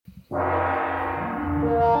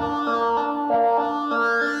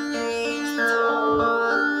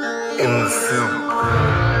film.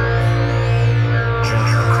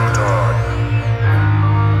 Ginger Coutard.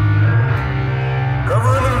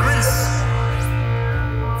 Covering in grease.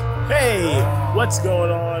 Hey, what's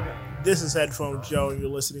going on? This is Headphone Joe, and you're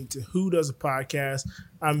listening to Who Does a Podcast.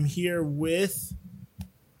 I'm here with...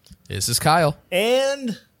 This is Kyle.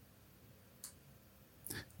 And...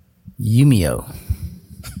 Yumio.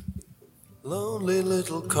 Lonely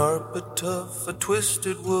little carpet tough, a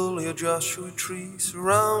twisted woolly a Joshua tree,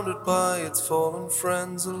 surrounded by its fallen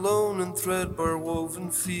friends, alone in threadbare woven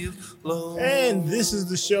field. And this is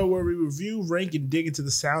the show where we review, rank, and dig into the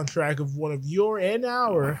soundtrack of one of your and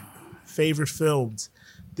our favorite films.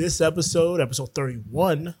 This episode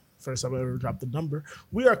 31, first time I ever dropped the number,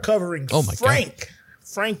 we are covering Frank. God.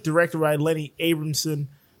 Frank, directed by Lenny Abramson,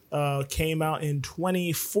 came out in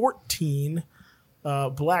 2014.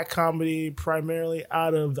 Black comedy, primarily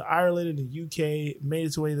out of Ireland and the UK, made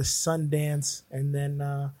its way to Sundance, and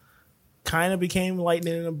then kind of became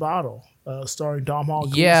lightning in a bottle, starring Domhnall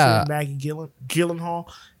Gleeson, Maggie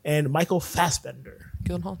Gyllenhaal, and Michael Fassbender.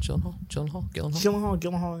 Gyllenhaal. Yeah.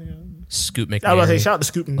 Scoot McNairy. I was about to say, shout out to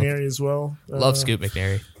Scoot McNairy as well. Love Scoot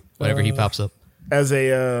McNairy. Whenever he pops up. As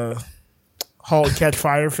a Halt Catch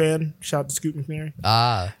Fire fan, shout out to Scoot McNairy.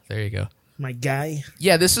 Ah, there you go. My guy.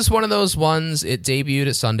 Yeah, this is one of those ones. It debuted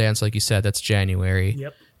at Sundance, like you said. That's January.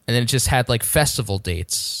 Yep. And then it just had like festival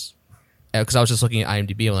dates. Because I was just looking at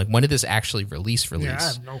IMDb. I'm like, when did this actually release? Yeah, I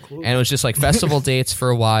have no clue. And it was just like festival dates for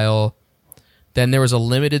a while. Then there was a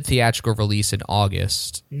limited theatrical release in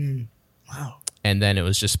August. Wow. And then it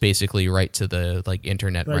was just basically right to the like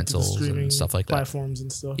internet rentals and stuff like platforms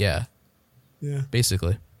and stuff. that. Yeah.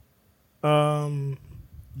 Basically.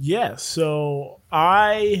 Yeah, so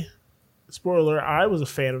spoiler, I was a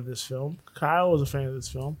fan of this film. Kyle was a fan of this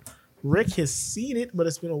film. Rick has seen it, but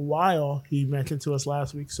it's been a while. He mentioned to us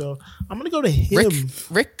last week, so I'm going to go to him.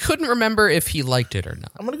 Rick couldn't remember if he liked it or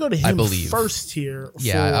not. I'm going to go to him first here.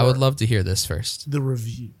 Yeah, I would love to hear this first. The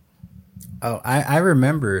review. Oh, I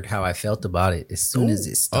remembered how I felt about it as soon as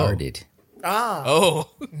it started. Oh.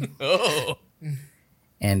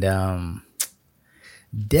 And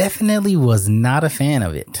definitely was not a fan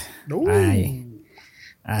of it.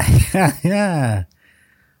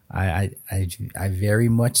 I very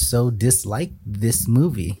much so disliked this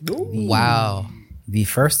movie. Wow. The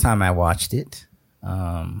first time I watched it,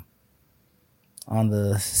 on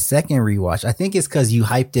the second rewatch, I think it's because you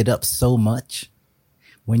hyped it up so much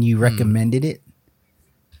when you recommended it.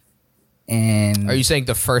 And are you saying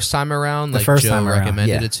the first time around? Like first Joe time around,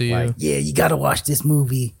 recommended it to you? Like, yeah, you got to watch this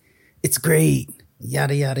movie. It's great.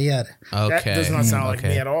 Yada yada yada. Okay. That does not sound like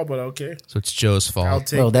me at all, but okay. So it's Joe's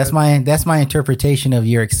fault. Well, that's my interpretation of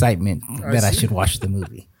your excitement that I should watch the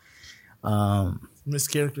movie.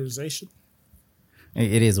 Mischaracterization.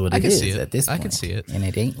 It is what it is at this point. I can see it, and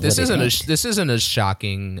it ain't. This isn't a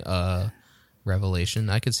shocking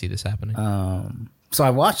revelation. I could see this happening. So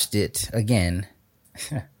I watched it again,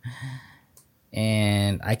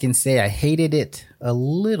 and I can say I hated it a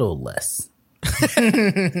little less.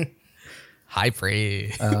 High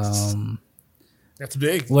praise. That's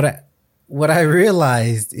big. What I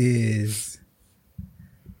realized is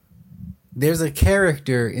there's a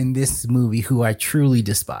character in this movie who I truly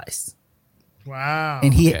despise. Wow.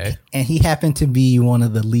 And he happened to be one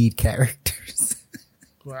of the lead characters.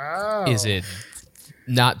 Wow. Is it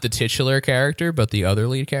not the titular character, but the other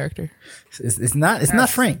lead character? It's not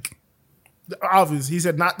Frank. Obvious. He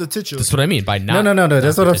said not the titular. That's what I mean by not. No.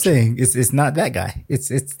 That's what I'm saying. It's not that guy. It's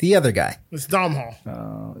the other guy. It's Domhnall.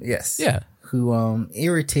 Yes. Yeah. Who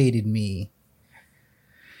irritated me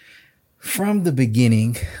from the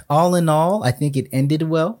beginning. All in all, I think it ended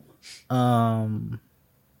well. I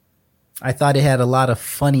thought it had a lot of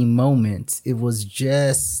funny moments. It was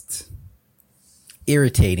just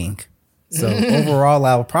irritating. So overall,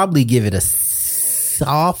 I'll probably give it a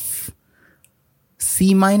soft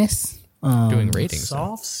C-. Doing ratings.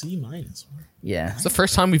 Soft C-. Yeah. It's the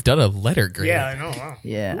first time we've done a letter grade. Yeah, I know. Wow.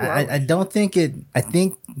 Yeah. I don't think it. I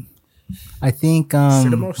think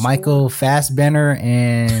Michael Fassbender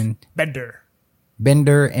and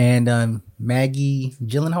Bender and Maggie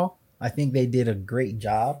Gyllenhaal, I think they did a great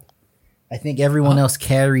job. I think everyone else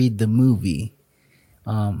carried the movie.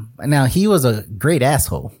 Now he was a great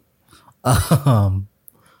asshole.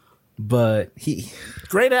 But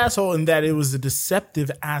great asshole in that it was a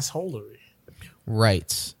deceptive assholery.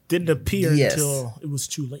 Right. Didn't appear until it was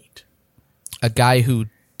too late. A guy who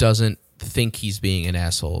doesn't think he's being an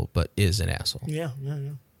asshole, but is an asshole. Yeah.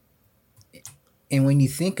 And when you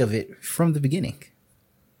think of it from the beginning.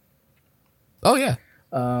 Oh, yeah.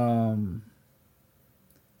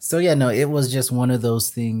 So, yeah, no, it was just one of those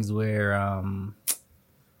things where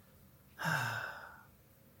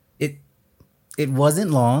It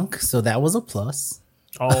wasn't long, so that was a plus.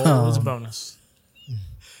 Oh, it was a bonus.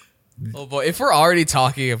 Oh boy, if we're already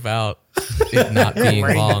talking about it not being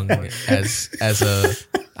long as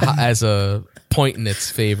a point in its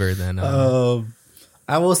favor, then I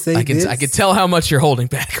will say I can tell how much you're holding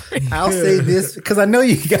back. Right now. I'll say this because I know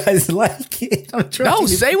you guys like it. I'm trying No, to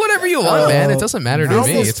say whatever you want, man. It doesn't matter to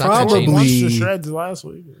me. This is It's not going to probably- change. Bunch of shreds last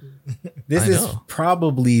week. This I is know.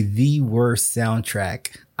 probably the worst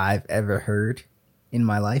soundtrack I've ever heard in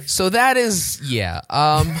my life. So that is, yeah.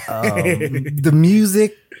 The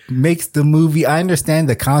music makes the movie. I understand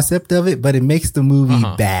the concept of it, but it makes the movie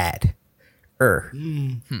bad.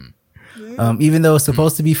 Even though it's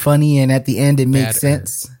supposed to be funny, and at the end it makes Bad-er.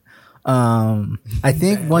 sense. I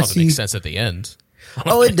think once It you, makes sense at the end.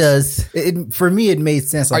 oh, it does. For me, it made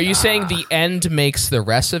sense. Are Like, you saying the end makes the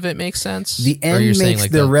rest of it make sense? the Or end you're saying, makes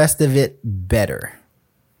like, the rest of it better?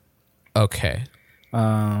 Okay.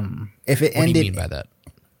 If it What do you mean ended by that?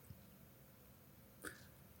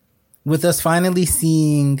 with us finally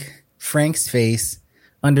seeing Frank's face,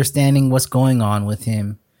 understanding what's going on with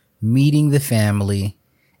him, meeting the family,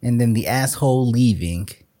 and then the asshole leaving,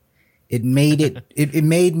 it made it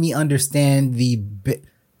made me understand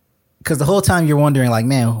because the whole time you're wondering, like,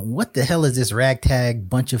 man, what the hell is this ragtag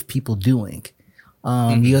bunch of people doing?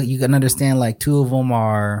 You can understand, like, two of them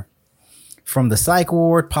are from the psych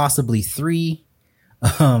ward, possibly three.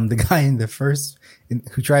 The guy in the first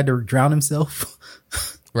who tried to drown himself,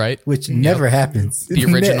 Right? which never happens. The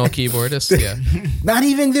original keyboardist, yeah. Not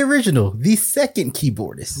even the original, the second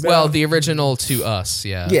keyboardist. Well, the original to us,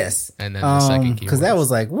 yeah. Yes. And then the second keyboardist. Because that was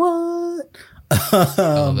like, what? I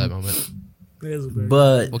love that moment. It is a very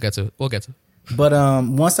But We'll get to it. but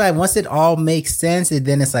once it all makes sense, and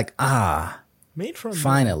then it's like, made from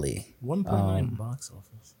finally. 1.9 box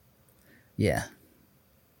office. Yeah.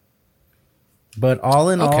 But all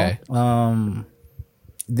in Okay. all,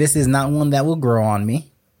 this is not one that will grow on me.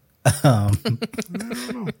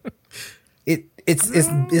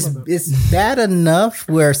 It's bad enough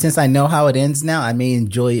where, since I know how it ends now, I may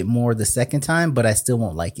enjoy it more the second time, but I still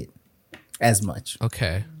won't like it as much.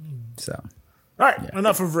 Okay. So All right,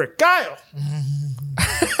 enough of Rick. Kyle.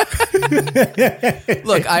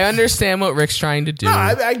 Look, I understand what Rick's trying to do. No,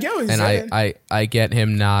 I get what he's and saying. I get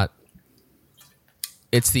him not.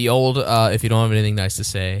 It's the old, if you don't have anything nice to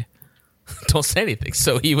say, don't say anything.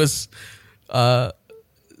 So he was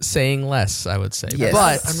saying less, I would say. Yes.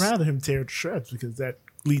 But I'd rather him tear it to shreds because that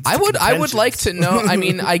leads. I to would like to know. I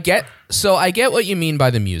mean, I get what you mean by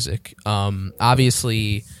the music.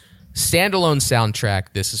 Obviously, standalone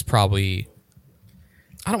soundtrack. This is probably,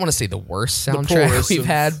 I don't want to say the worst soundtrack poorest we've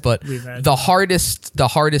had, but we've had. the hardest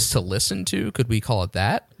to listen to. Could we call it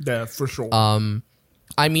that? Yeah, for sure.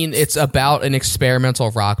 I mean, it's about an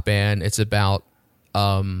experimental rock band. It's about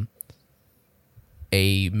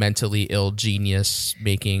a mentally ill genius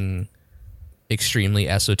making extremely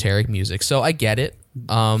esoteric music. So I get it.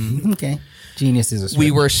 okay, genius is a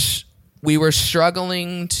We were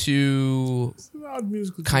struggling to Odd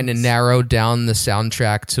musical kind of choice. narrow down the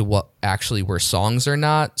soundtrack to what actually were songs or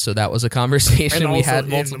not. So that was a conversation And we also had in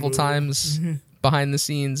the multiple movie. times behind the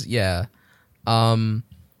scenes. Yeah.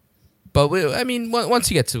 But I mean,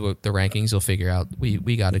 once you get to the rankings, you'll figure out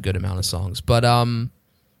we got a good amount of songs. But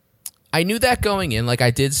I knew that going in. Like,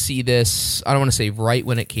 I did see this, I don't want to say right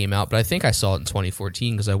when it came out, but I think I saw it in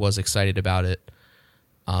 2014 because I was excited about it.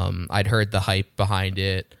 I'd heard the hype behind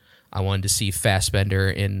it. I wanted to see Fassbender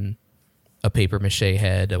in a paper mache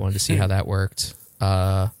head. I wanted to see how that worked.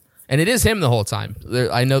 And it is him the whole time.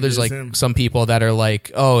 I know there's is like him. some people that are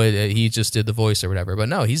like, oh, he just did the voice or whatever. But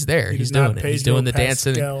no, he's there. He's doing it. He's doing the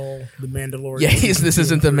dancing. Pascal, the Mandalorian. Yeah, this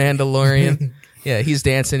isn't the Mandalorian. Yeah, he's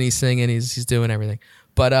dancing, he's singing, he's doing everything.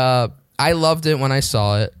 But I loved it when I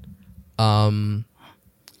saw it.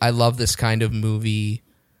 I love this kind of movie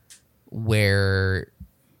where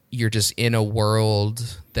you're just in a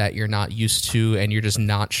world that you're not used to and you're just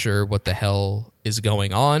not sure what the hell is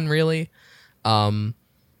going on, really.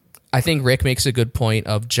 I think Rick makes a good point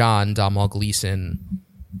of John Domhnall Gleeson.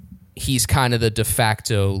 He's kind of the de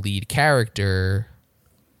facto lead character,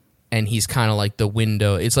 and he's kind of like the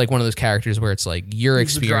window. It's like one of those characters where it's like you're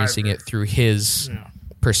He's the experiencing driver. it through his Yeah.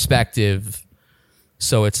 perspective.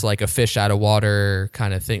 So it's like a fish out of water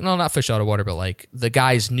kind of thing. No, not fish out of water, but like the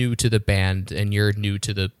guy's new to the band and you're new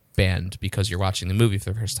to the band because you're watching the movie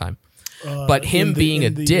for the first time. But him In the- being a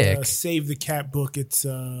in the, dick. Save the Cat book. It's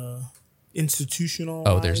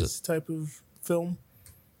institutional. There's type of film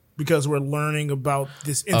because we're learning about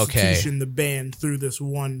this institution, the band, through this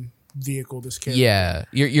one vehicle this character. Yeah,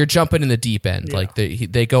 you're jumping in the deep end. Yeah. Like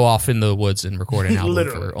they go off in the woods and record an album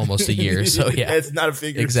Literally. for almost a year. So yeah, It's not a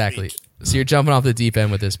figure of exactly. speech. So you're jumping off the deep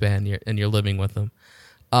end with this band, and you're living with them.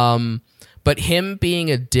 But him being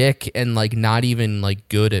a dick and like not even like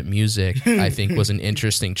good at music, I think was an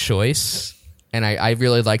interesting choice, and I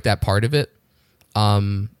really like that part of it.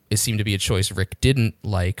 It seemed to be a choice Rick didn't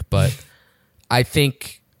like, but I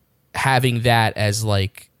think having that as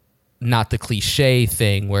like not the cliche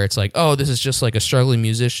thing where it's like, oh, this is just like a struggling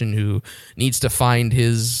musician who needs to find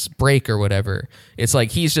his break or whatever. It's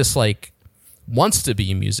like he's just like wants to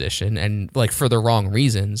be a musician and like for the wrong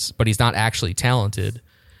reasons, but he's not actually talented.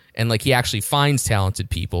 And like he actually finds talented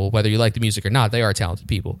people, whether you like the music or not, they are talented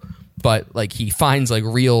people. But like he finds like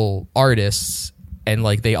real artists and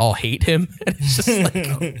like they all hate him. And it's just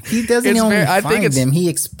like He doesn't It's only very- I find think it's- them; he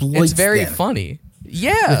exploits it's very them. funny.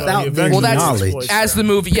 Yeah. Without Well, their well, that's knowledge. as the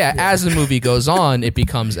movie as the movie goes on, it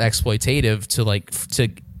becomes exploitative to like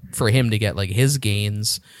for him to get like his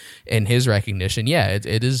gains and his recognition. Yeah,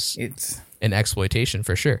 it is It's an exploitation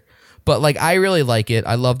for sure. But like I really like it.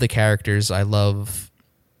 I love the characters. I don't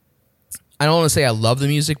want to say I love the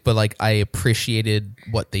music, but like I appreciated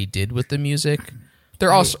what they did with the music.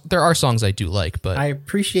 There are songs I do like, but I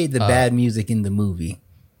appreciate the bad music in the movie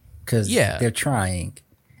because Yeah. they're trying.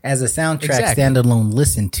 As a soundtrack Exactly. standalone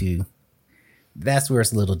listen to, that's where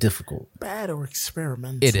it's a little difficult. Bad or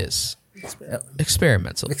experimental. it is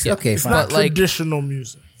experimental. Yeah. Okay, It's fine. not But, like- traditional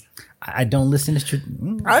music. I don't listen to.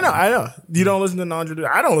 I know. You don't listen to non-traditional.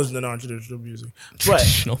 I don't listen to non-traditional music.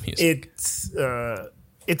 Traditional but music.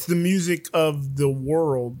 It's the music of the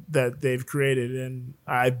world that they've created, and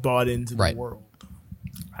I bought into Right. the world.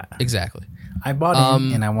 Exactly. I bought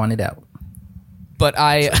in and I want it out. But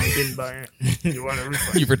I You didn't buy it. You want a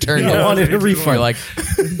refund. you returned Yeah, it. I wanted a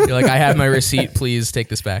You're like I have my receipt, please take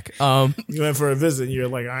this back. You went for a visit, and you're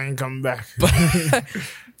like, I ain't coming back.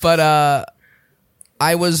 But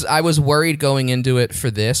I was worried going into it for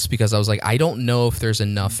this because I was like, I don't know if there's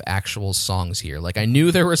enough actual songs here. Like I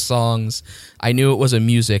knew there were songs. I knew it was a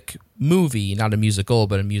music movie, not a musical,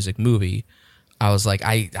 but a music movie. I was like,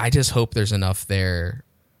 I just hope there's enough there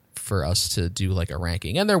for us to do like a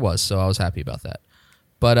ranking. And there was, so I was happy about that.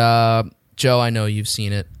 But Joe, I know you've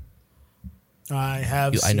seen it. I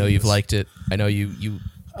have. I know seen you've this. liked it. I know you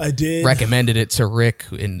I did. recommended it to Rick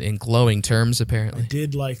in glowing terms, apparently.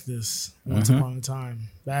 Did like this once upon a time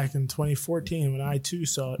back in 2014 when I too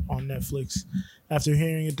saw it on Netflix after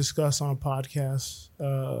hearing it discussed on a podcast,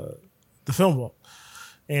 the Film Vault.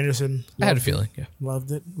 Anderson I had a loved it, feeling, yeah.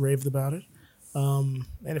 loved it, raved about it, and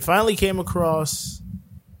it finally came across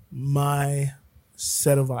my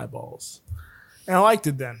set of eyeballs, and I liked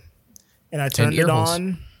it then, and I turned it ear holes.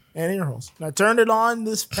 on and ear holes. And I turned it on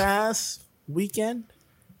this past weekend.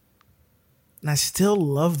 And I still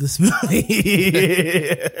love this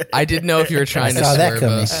movie. I didn't know if you were I trying to saw that swerve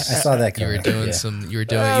coming. I us. saw that You coming. were doing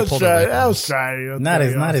Yeah. you pulled a Rick I on was us. trying. Not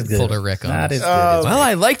as good. Pulled a Rick on Not us. as good. as Well,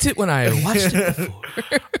 I liked it when I watched it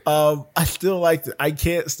before. I still liked it. I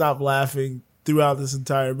can't stop laughing throughout this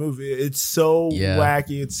entire movie. It's so Yeah.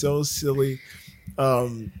 wacky. It's so silly.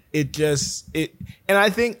 And I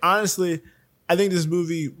think honestly, I think this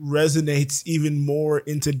movie resonates even more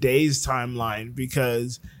in today's timeline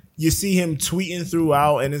because you see him tweeting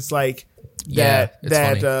throughout, and it's like Yeah,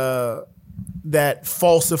 it's that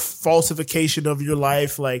falsification of your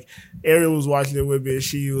life. Like Ariel was watching it with me, and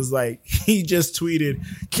she was like, he just tweeted,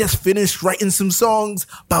 "Just finished writing some songs,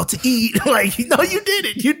 about to eat." Like, no, you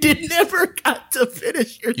didn't. You never got to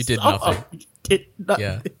finish your. You did song. nothing. You did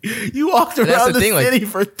nothing. Yeah. You walked that's around the the thing, like- city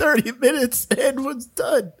for 30 minutes and was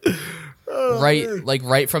done.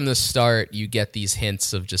 right from the start, you get these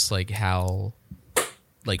hints of just like how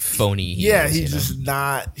like phony he Yeah, is. he's you know? just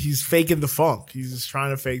not. He's faking the funk. He's just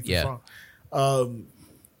trying to fake the Yeah. funk.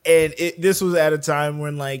 And this was at a time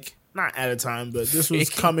when, like, not at a time, but this was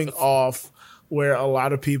Faking coming off where a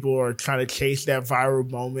lot of people are trying to chase that viral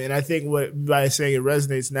moment. And I think what by saying it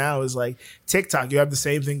resonates now is like TikTok. You have the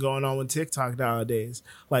same thing going on with TikTok nowadays.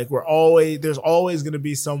 Like there's always going to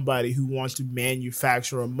be somebody who wants to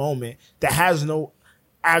manufacture a moment that has no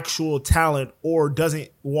actual talent or doesn't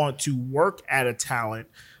want to work at a talent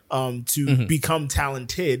to become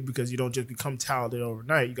talented, because you don't just become talented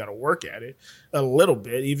overnight. You got to work at it a little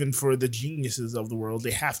bit. Even for the geniuses of the world,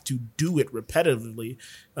 they have to do it repetitively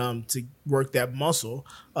to work that muscle.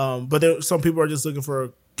 But some people are just looking for a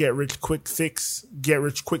get rich quick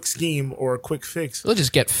scheme or a quick fix. They'll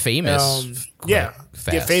just get famous. Yeah,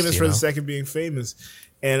 fast, get famous you for know? the sake of being famous.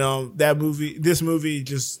 And this movie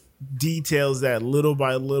just details that little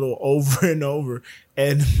by little over and over.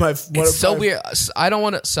 And it's so weird. I don't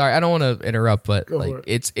want to interrupt, but Go like for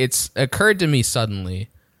it. it's occurred to me suddenly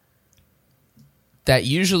that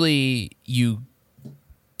usually you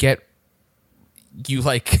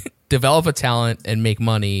like develop a talent and make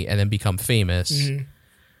money and then become famous.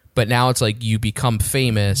 But now it's like you become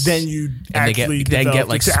famous, Then you and actually then develop get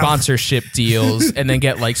like the talent. sponsorship deals, and then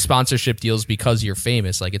get like sponsorship deals because you're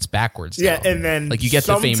famous. Like it's backwards. Yeah, now. and then like you get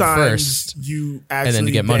the fame sometimes first. you actually then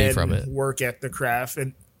to get money then from it. work at the craft,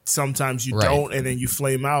 and sometimes you Right. don't, and then you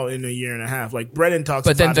flame out in a year and a half. Like Brennan talks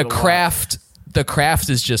But then about the it a lot. craft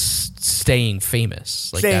is just staying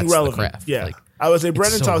famous. Like Staying that's relevant. the craft. Yeah, Like, I would say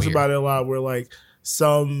Brennan so talks weird. about it a lot. Where like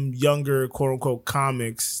some younger quote unquote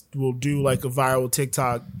comics will do like a viral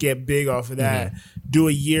TikTok, get big off of that, do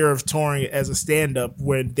a year of touring as a stand up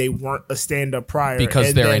when they weren't a stand up prior because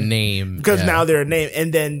and they're a then- name. Because yeah. now they're a name,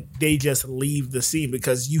 and then they just leave the scene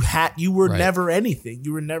because you were Right. never anything.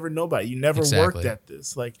 You were never nobody. You never Exactly. worked at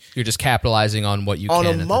this. Like You're just capitalizing on what you on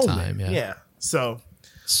can a at moment. the time. Yeah. So,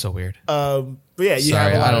 So weird. but yeah, you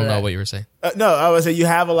Sorry, have a lot I don't of know that. what you were saying. No, I would say you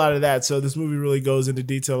have a lot of that. So this movie really goes into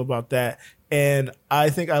detail about that, and I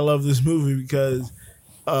think I love this movie because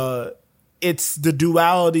it's the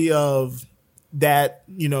duality of that.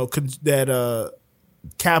 That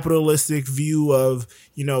capitalistic view of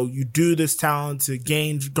you do this talent to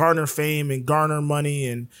garner fame and garner money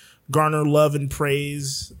and garner love and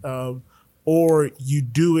praise, or you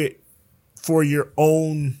do it for your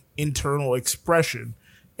own internal expression,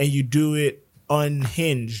 and you do it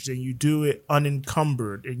unhinged and you do it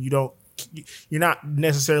unencumbered, and you're not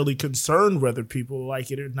necessarily concerned whether people like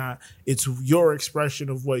it or not. It's your expression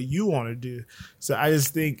of what you want to do. So I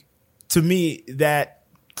just think, to me, that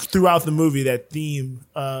throughout the movie, that theme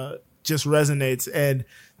just resonates, and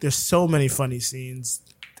there's so many funny scenes.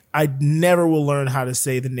 I never will learn how to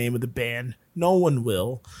say the name of the band. No one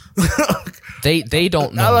will. They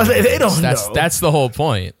don't I know. was like, they don't that's, know. That's the whole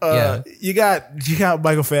point. Yeah. You got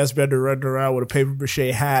Michael Fassbender running around with a paper mache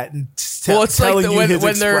hat and Well, it's like telling you his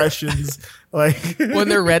when they're- expressions. Like when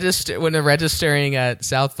they're registering at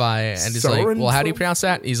South by, and he's like, "Well, how do you pronounce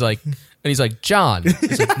that?" He's like, John.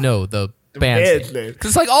 He's like, "No, the band's band's name." name.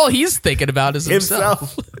 Because like all he's thinking about is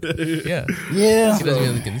himself. himself. Yeah, Yeah. he doesn't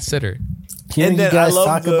even consider. Hearing And you then I guys love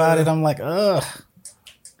talk the- about it, I'm like, ugh.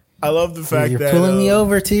 I love the fact You're that pulling me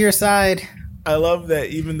over to your side. I love that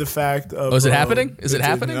even the fact of. Oh, is it happening? Is it it's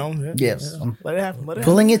happening? Yeah. Yes. I'm Let it happen. Let it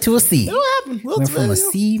pulling it to a C. happen. It'll happen. We'll Went from a do it.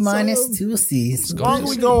 C minus So, to a C. As long as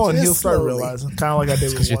we go on, Just he'll start slowly. realizing. Kind of like I did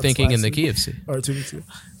with Because you're Once thinking in last the season. key of C. Or 2v2.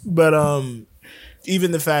 But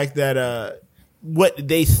even the fact that what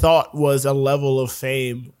they thought was a level of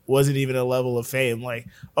fame wasn't even a level of fame. Like,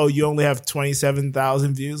 oh, you only have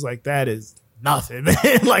 27,000 views. Like, that is nothing, man.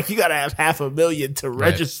 Like, you gotta have 500,000 to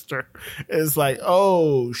register. It's like,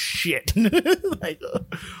 oh shit. Like,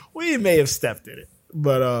 we may have stepped in it,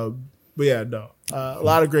 but yeah, no. A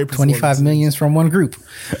lot of great 25 performances. millions from one group.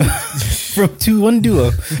 From one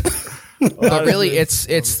duo. But really, it's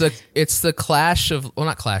the clash of, well,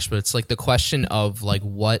 not clash, but it's like the question of like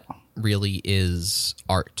what really is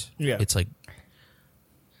art. Yeah. It's like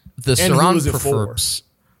the And who Saran is it for? Proverbs.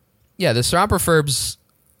 Yeah, the Saran Proverbs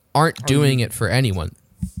aren't doing it for anyone.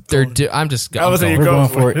 They're I'm just I was I'm saying We're going.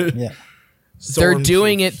 Go going for for it. it. Yeah. They're Soren-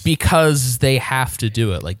 doing it because they have to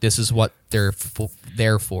do it. Like this is what they're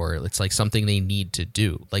there for. It's like something they need to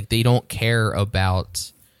do. Like they don't care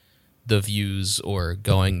about the views or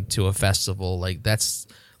going to a festival. Like that's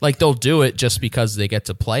like they'll do it just because they get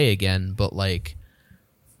to play again, but like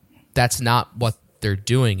that's not what they're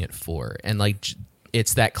doing it for. And like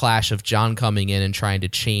it's that clash of John coming in and trying to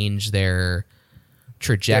change their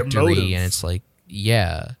trajectory, motive. and it's like,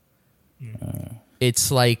 yeah.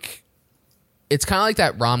 It's like it's kind of like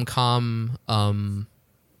that rom-com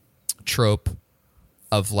trope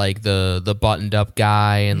of like the buttoned up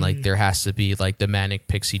guy, and like there has to be like the manic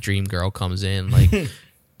pixie dream girl comes in, like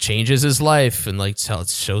changes his life and like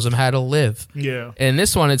shows him how to live. Yeah. And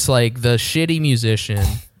this one, it's like the shitty musician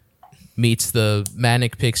meets the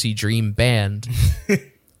manic pixie dream band,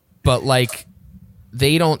 but like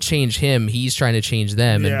they don't change him, he's trying to change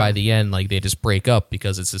them, and Yeah. by the end, like they just break up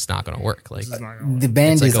because it's just not going to work. Like The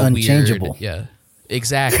band it's like is a unchangeable. weird, yeah,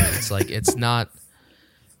 exactly. It's like it's not,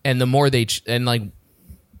 and the more they and like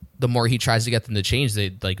the more he tries to get them to change,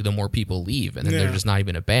 they like the more people leave, and then Yeah. they're just not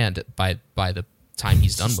even a band by the time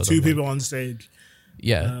he's done with Two them. people on stage,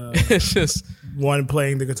 Yeah, it's just one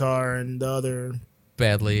playing the guitar and the other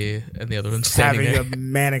badly, and the other one's standing having there. a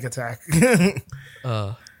manic attack.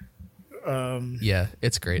 Yeah,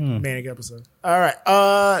 it's great. Manic episode. All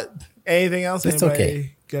right. Anything else? It's Anybody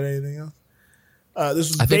okay. got anything else? This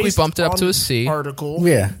was I think we based bumped it up on to a C. article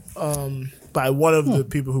Yeah. by one of the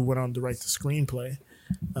people who went on to write the screenplay,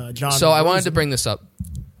 John. So I wanted to Rosen. bring this up.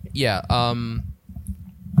 Yeah.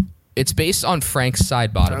 It's based on Frank I was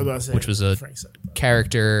about to Sidebottom, say, which was a Frank said.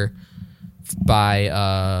 character by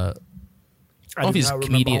I don't know if he's not a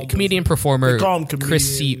remember comedian performer They call him comedian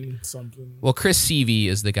Chris Se- something. Well, Chris Seavey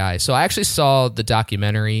is the guy. So I actually saw the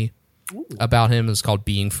documentary about him. It's called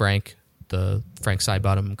Being Frank, the Frank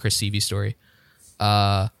Sidebottom Chris Seavey story.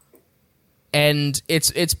 And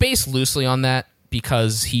it's based loosely on that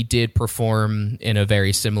because he did perform in a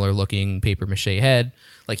very similar looking paper mache head.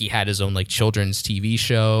 Like he had his own like children's TV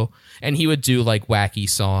show, and he would do like wacky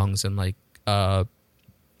songs and like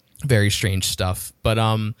very strange stuff. But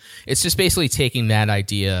it's just basically taking that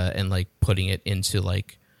idea and like putting it into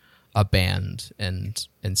like a band and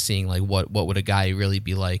seeing like what would a guy really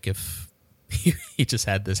be like if he just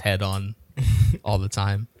had this head on all the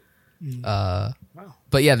time. Wow.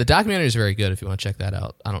 But yeah, the documentary is very good if you want to check that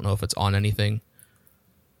out. I don't know if it's on anything,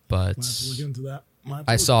 but Might have to look into that.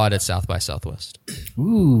 I saw it at South by Southwest.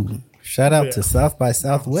 Ooh, shout out Yeah. to South by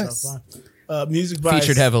Southwest. Music by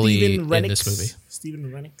Featured heavily Stephen in Rennicks. this movie.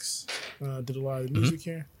 Stephen Rennicks did a lot of the music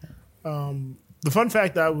here. The fun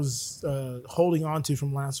fact I was holding on to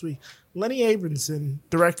from last week: Lenny Abramson,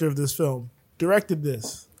 director of this film, directed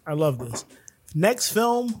this. I love this. Next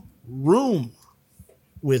film, Room,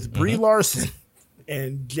 with Brie Larson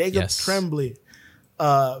and Jacob Yes. Tremblay.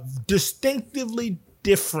 Distinctively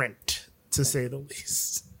different, to say the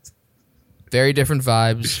least. Very different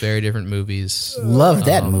vibes, very different movies. Love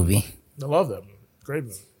that movie. I love that movie. Great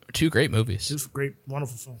movie. Two great movies. Just great,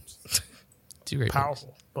 wonderful films. Two great movies.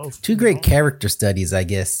 Powerful. Both. Two great character studies, I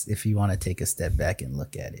guess, if you want to take a step back and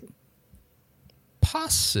look at it.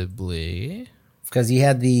 Possibly. Because you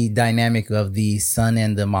had the dynamic of the son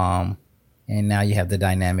and the mom, and now you have the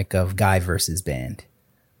dynamic of guy versus band.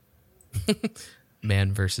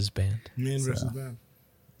 Man versus band. Man versus band.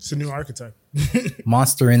 It's a new archetype.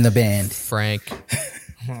 Monster in the band. Frank.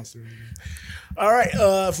 Monster. All right.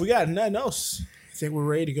 If we got nothing else, I think we're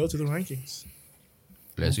ready to go to the rankings.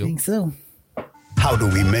 Let's I go. think so. How do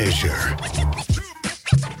we measure?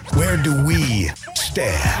 Where do we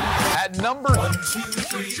stand? At number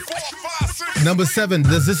Number 7,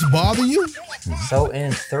 does this bother you? So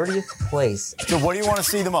in 30th place, So what do you want to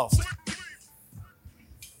see the most?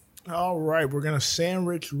 All right. We're going to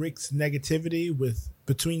sandwich Rick's negativity with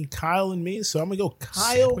between Kyle and me. So I'm going to go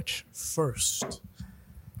Kyle Sandwich. first.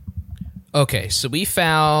 Okay, so we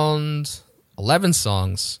found 11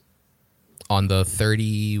 songs on the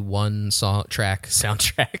 31 song track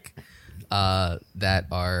soundtrack that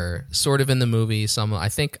are sort of in the movie. Some, I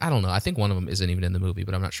don't know. I think one of them isn't even in the movie,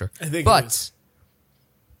 but I'm not sure. I think it but is.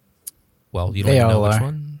 well, you don't They even know all which are.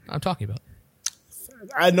 one I'm talking about.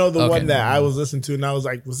 I know the Okay. one that I was listening to, and I was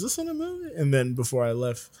like, was this in a movie? And then before I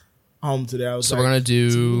left home today, I was So like, we're gonna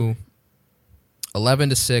do 11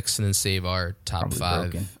 to 6, and then save our top Probably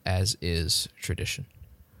 5 broken. as is tradition.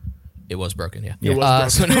 It was broken, yeah. It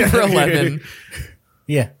was So broken. number 11,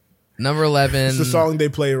 Yeah. number 11. It's the song they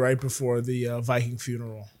play right before the Viking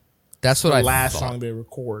funeral. That's what The I last thought. song they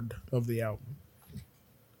record of the album.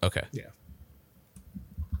 Okay. Yeah.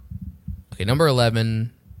 Okay, number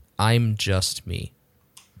 11, I'm Just Me.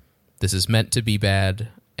 This is meant to be bad,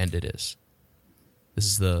 and it is. This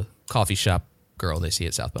is the coffee shop girl they see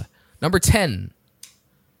at South by. Number 10,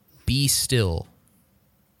 Be Still.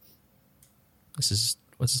 This is,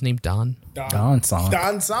 what's his name? Don Dawn song.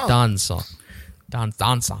 Don song. Don's song.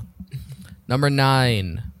 Don song. Number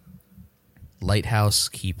 9, Lighthouse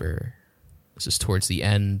Keeper. This is towards the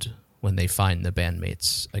end when they find the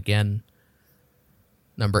bandmates again.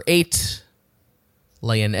 Number 8,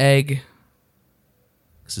 Lay an Egg.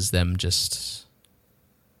 This is them just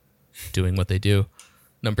doing what they do.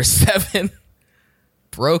 Number 7,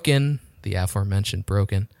 Broken. The aforementioned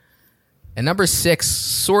Broken. And number 6,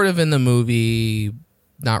 sort of in the movie,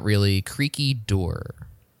 not really, Creaky Door.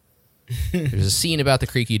 There's a scene about the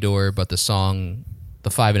creaky door, but the song, the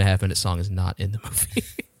 5.5-minute song, is not in the movie.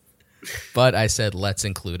 But I said, let's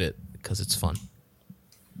include it because it's fun.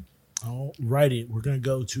 All righty. We're going to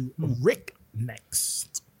go to Rick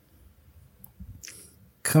next.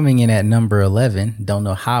 Coming in at number 11, don't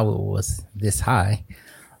know how it was this high.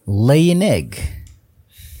 Lay an Egg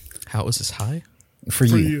How was this high? for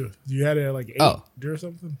For you. you. You had it at like 8 Oh. or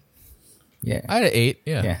something? Yeah. I had an 8,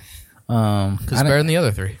 yeah. Yeah. Because it's better than the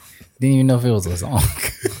other 3. Didn't even know if it was a song.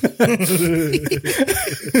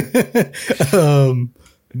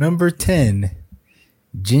 Number 10,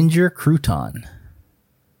 Ginger Crouton.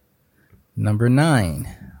 Number 9,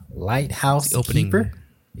 Lighthouse The opening- Keeper.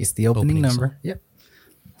 It's the opening opening number. song. Yep.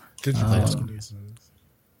 Ginger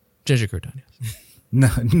crouton. Yes. No,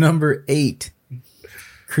 number 8,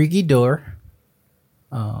 Creaky Door.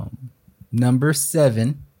 Number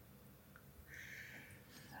 7,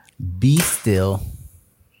 Be Still,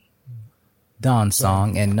 Dawn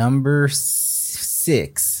Song. And number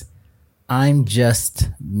 6, I'm Just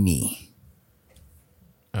Me.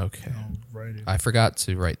 Okay. Right. I forgot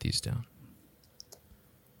to write these down.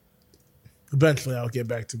 Eventually, I'll get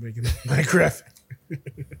back to making my graphic.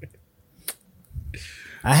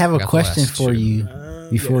 I have a Got the question last for two. you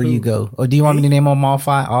before you go. Oh, do you want me to name them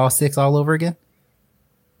all 6 all over again?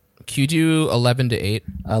 Can you do 11 to 8?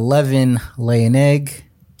 11, Lay an Egg.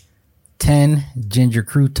 10, Ginger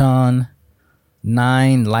Crouton.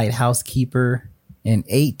 9, Lighthouse Keeper. And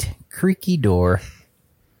 8, Creaky Door.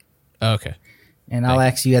 Okay. And I'll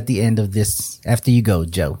ask you at the end of this, after you go,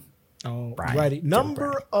 Joe. Oh, righty.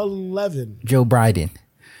 Number 11. Joe Bryden.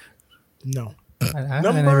 No. I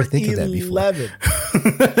Number never think of that before. 11.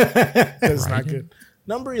 That's not good.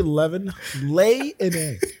 Number 11, Lay an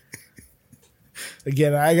Egg.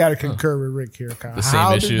 Again, I got to concur with Rick here, Kyle. The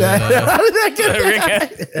same issue How did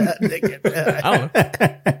that that get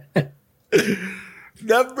I don't know.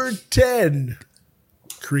 Number 10,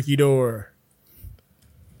 Creaky Door.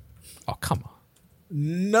 Oh, come on.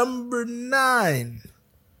 Number 9,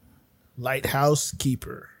 Lighthouse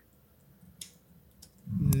Keeper.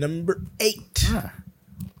 Number 8,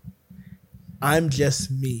 I'm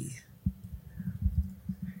Just Me.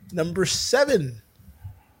 Number 7,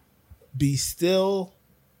 Be Still,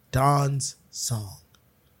 Dawn's Song.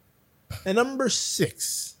 And number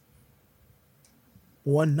 6,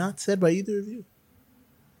 one not said by either of you,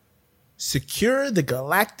 Secure the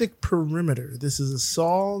Galactic Perimeter. This is a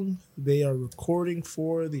song they are recording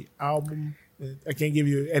for the album. I can't give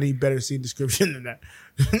you any better scene description than that.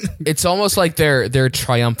 It's almost like their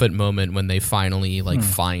triumphant moment when they finally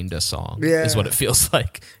find a song. Yeah. Is what it feels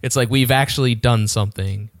like. It's like we've actually done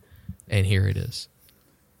something, and here it is.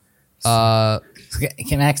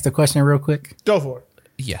 Can I ask the question real quick? Go for it.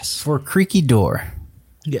 Yes. For Creaky Door,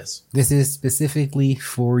 Yes. this is specifically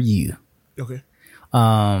for you. Okay.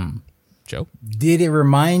 Joe? Did it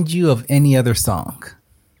remind you of any other song?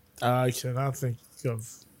 I cannot think of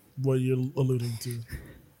what you're alluding to.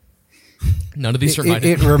 None of these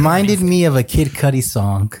It reminded me of a Kid Cudi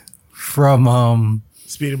song from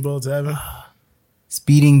Speeding Bullet to Heaven.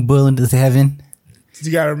 Speeding Bullet to Heaven.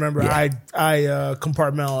 You gotta remember, I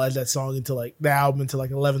compartmentalized that song into the album into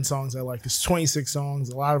 11 songs I like. There's 26 songs,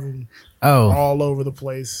 a lot of them all over the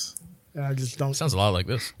place. And I just don't. Sounds a lot like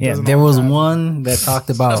this. Yeah, Doesn't there all was have- one that talked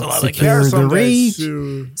about like Secure the Rage.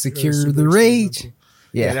 Secure Secure the Rage.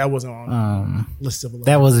 Yeah, Yeah, that wasn't on list of 11.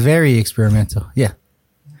 that was very experimental. Yeah.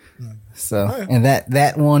 So, Oh, yeah. and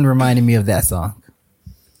that one reminded me of that song.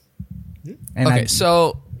 And Okay,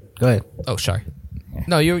 so go ahead. oh sorry.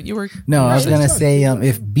 No, you were No, I was it's gonna fine. say,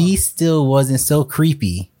 if Be Still wasn't so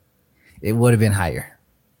creepy, it would have been higher.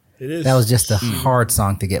 It is. That was just a hard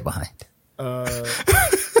song to get behind.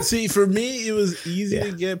 See, for me, it was easy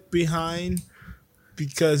to get behind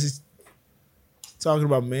because he's talking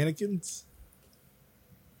about mannequins.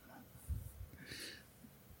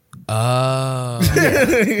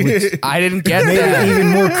 I didn't get Made it that. even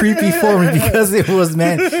more creepy for me because it was,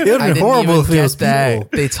 man, it would I have been didn't horrible if even it was get that.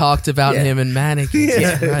 people. They talked about him in mannequins.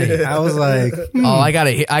 That's right. I was like, Oh, I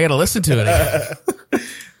gotta listen to it again.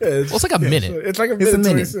 Well, it's like a minute. It's like a it's a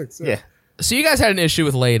minute minute. 26. Yeah. So you guys had an issue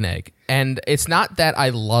with Lay an Egg, and it's not that I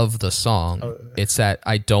love the song; it's that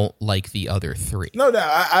I don't like the other three. No,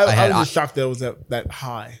 I was had- just shocked that it was that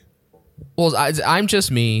high. Well, I'm Just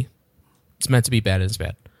Me. It's meant to be bad. It's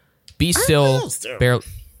bad. Be Still,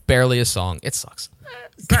 barely a song. It sucks.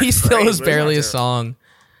 Be Still great, is but it's barely not a song,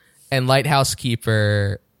 and Lighthouse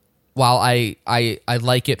Keeper. While I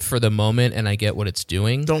like it for the moment and I get what it's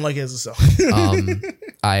doing, Don't like it as a song.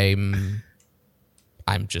 I'm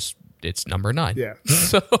just it's number 9. Yeah.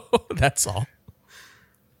 So that's all.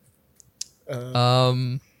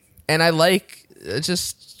 And I like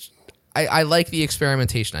I like the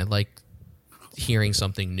experimentation. I like hearing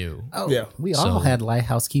something new. Oh, Yeah. we So- all had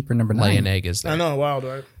Lighthouse Keeper number 9. Lay an Egg is I there. know, wild,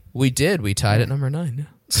 right? We did. We tied at number 9.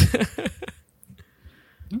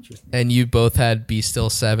 And you both had Be Still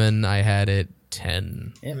 7. I had it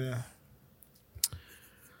 10. Yeah.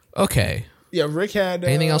 Okay. Yeah, Rick had.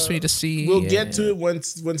 Anything else we need to see? We'll get to it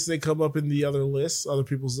once they come up in the other lists, other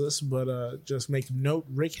people's lists. But just make note: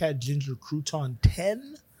 Rick had Ginger Crouton 10,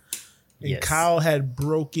 and Yes. Kyle had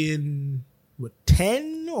Broken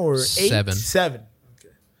 10 or 8? 7. 7.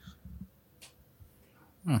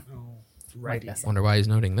 Okay. Right. Wonder why he's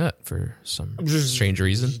noting that for some just- strange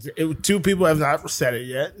reason. Two people have not said it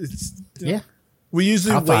yet. It's Yeah. We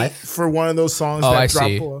usually Top wait five. for one of those songs Oh, that I drop.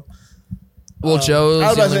 see. Well, Joe's I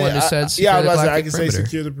was the about only to one who say, said I secure the was about to say, I galactic can say perimeter.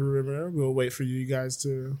 secure the perimeter. We'll wait for you guys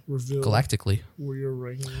to reveal Galactically. where you're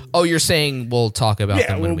ranking. Oh, you're saying we'll talk about Yeah,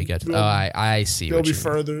 them when we'll- we get to we'll- I see There'll what be you mean.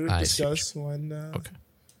 further I see what you discuss when. Okay.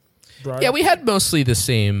 Brian- Yeah, we had mostly the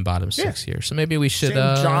same bottom six here, so maybe we should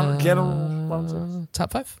Same genre, general bottom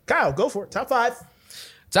top five. Kyle, go for it. Top 5.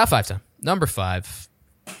 Top 5 time. Number 5,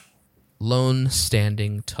 Lone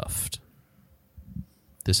Standing Tuft.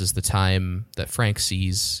 This is the time that Frank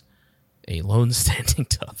sees a lone standing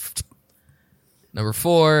tuft. Number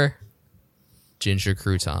 4, Ginger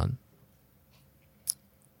Crouton.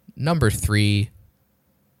 Number 3,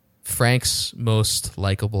 Frank's most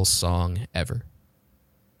likable song ever.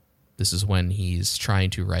 This is when he's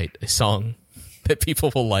trying to write a song that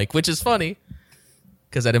people will like, which is funny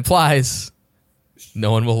because that implies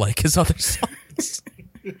no one will like his other songs.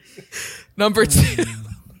 Number 2,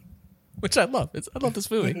 which I love. I love this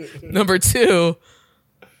movie. Number 2,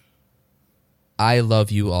 I Love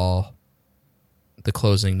You All, the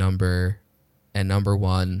closing number. And number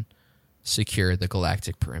 1, Secure the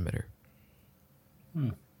Galactic Perimeter.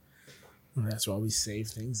 That's why we save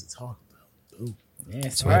things to talk about. Ooh.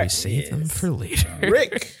 That's why we save them for later.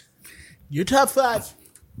 Rick, your top 5.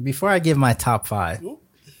 Before I give my top 5,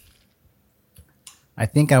 I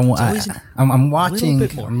think I'm watching,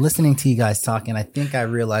 bit more. I'm listening to you guys talk, and I think I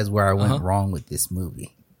realized where I went wrong with this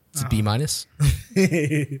movie. It's a B minus.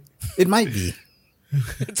 It might be.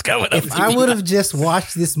 It's going up. If I would have just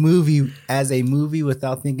watched this movie as a movie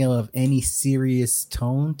without thinking of any serious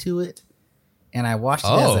tone to it, and I watched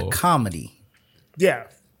it as a Oh. comedy Yeah,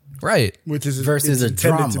 Right. which is versus it's a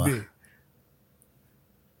intended drama. to be.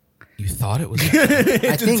 You thought it was.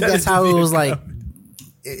 I think that's how it was like.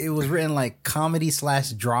 It was written like comedy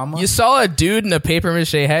 / drama. You saw a dude in a paper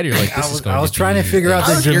mache head. You're like, this is going I was to trying be to figure out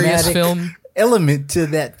a the serious dramatic film. element to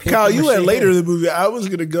that. Kyle, you went paper-mache later in head. the movie. I was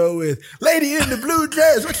gonna go with "Lady in the Blue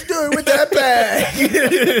Dress." What you doing with that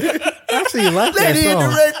bag? I actually like that Lady in the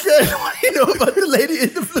song. red dress. What do you know about the lady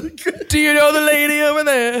in the blue dress? Do you know the lady over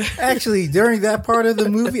there? Actually, during that part of the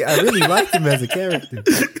movie, I really liked him as a character.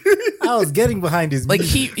 I was getting behind his Like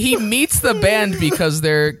music. he meets the band because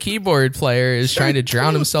their keyboard player is trying to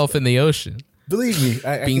drown himself in the ocean, Believe me,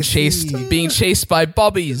 I being can chased by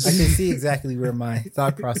bobbies. I can see exactly where my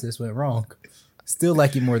thought process went wrong. Still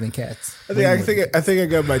like it more than Cats. I think I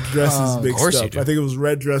got my dresses mixed course you up. do. I think it was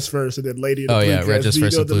red dress first, and then lady in the Oh, blue yeah, dress. red dress Do you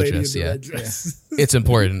versus know the blue lady dress, in the yeah. red dress? It's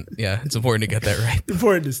important. Yeah, it's important to get that right.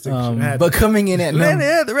 Important distinction. But coming in at number,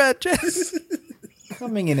 Yeah, the red dress.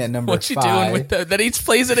 coming in at number What you 5, doing with that? That he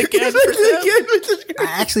plays it again.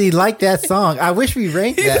 I actually like that song. I wish we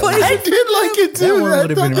ranked that. I one. did like it too. That one would have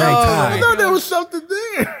been ranked I high. thought there was something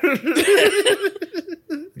there.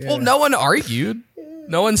 Well, no one argued.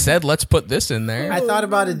 No one said, let's put this in there. I thought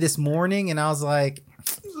about it this morning, and I was like,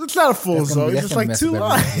 It's not a full That's gonna song. be- It's that's just gonna like mess up 2 everything.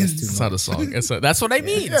 lines. It's too It's not a song. That's what I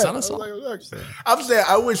mean. It's not a song. I'm saying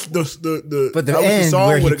I wish the but the I wish end song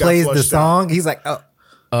where he would've got plays the flushed out. song, he's like,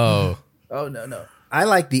 Oh, no. I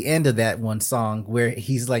like the end of that one song where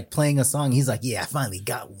he's like playing a song. He's like, yeah, I finally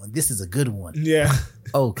got one. This is a good one. Yeah.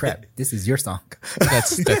 Oh crap, this is your song.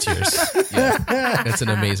 that's yours. Yeah. That's an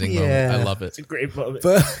amazing moment. Yeah. I love it. Great moment.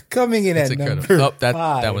 But coming in It's at incredible. number Oh, that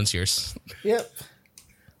 5. one's yours. Yep.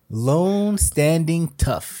 Lone Standing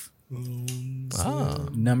Tough. Ah.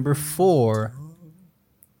 Number 4.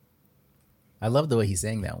 I love the way he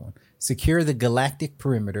sang that one. Secure the Galactic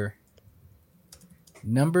Perimeter.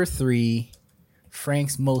 Number 3.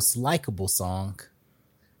 Frank's most likable song.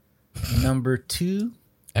 Number 2.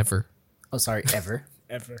 Ever. Oh, sorry, ever.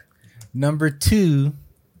 Ever. Number 2.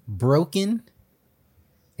 Broken.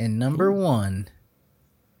 And number 1.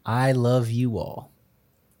 I Love You All.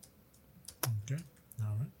 Okay.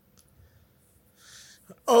 All right.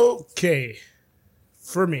 Okay.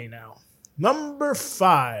 For me now. Number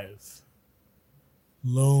 5.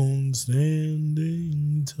 Lone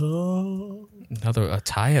Standing Tall. A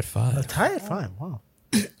tie at 5. Tie at 5. Wow.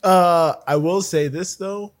 I will say this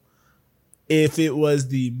though. If it was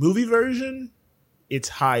the movie version, it's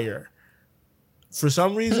higher. For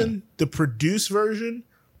some reason, the produced version,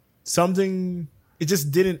 it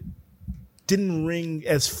just didn't ring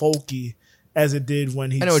as folky as it did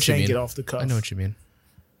when he I know what you sank mean. it off the cuff. I know what you mean.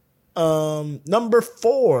 Number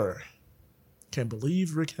 4. Can't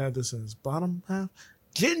believe Rick had this in his bottom half.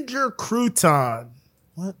 Ginger Crouton.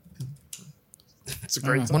 What? It's a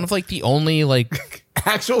great song. One of like the only like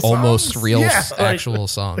Actual almost songs? real Yeah, like- actual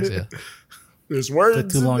songs. Yeah. There's words. Took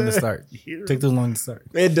too in long to there. start. Here. Took too long to start.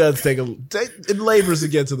 It does it labors to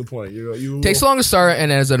get to the point. You Takes long to start and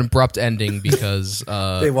has an abrupt ending because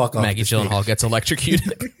They walk off Maggie the stage. Gyllenhaal gets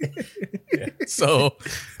electrocuted. So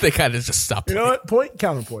they kind of just stop. You know what? Point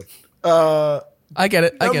counterpoint. I get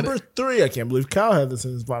it. Number 3. I can't believe Kyle had this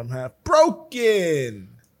in his bottom half. Broken.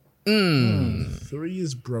 3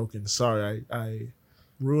 is Broken. Sorry, I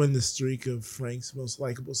ruined the streak of Frank's most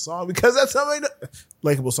likable song because that's not my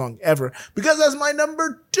likable song ever. Because that's my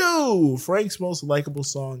number 2. Frank's most likable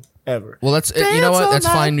song ever. Well, that's you know what? That's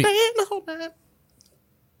fine.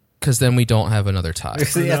 Because then we don't have another tie.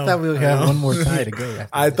 See, I thought we would have one more tie to go.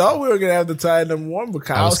 I thought we were gonna have the tie at number 1, but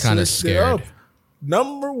Kyle I was kind of switched it up. scared.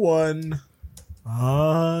 Number 1.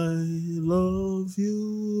 I love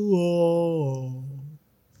you all.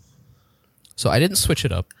 So I didn't switch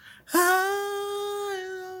it up. I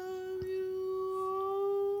love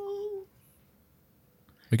you.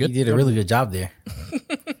 We good? You did a really good job there.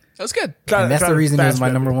 That was good. all. And that's the reason it was my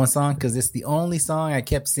Fast number forward. 1 song, because it's the only song I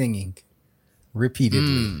kept singing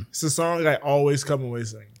repeatedly. It's a song I always come away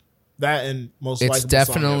singing. That and most It's likable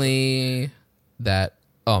definitely that.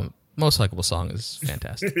 Most likable song is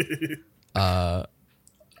fantastic.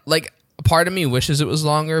 Like part of me wishes it was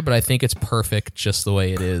longer, but I think it's perfect just the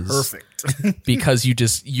way it is. Perfect. Because you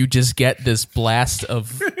just get this blast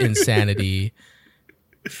of insanity,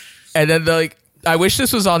 and then I wish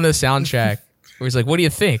this was on the soundtrack where he's like, "What do you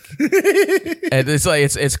think?" And it's like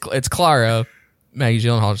it's Clara, Maggie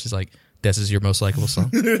Gyllenhaal. She's like, "This is your most likable song.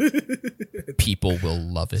 People will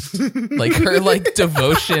love it." Like her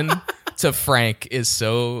devotion to Frank is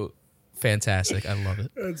so fantastic. I love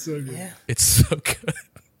it. That's so good. Yeah. It's so good.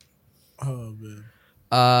 Oh man.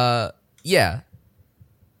 Yeah.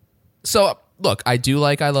 So look, I do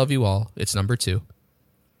like I Love You All. It's number 2.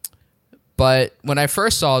 But when I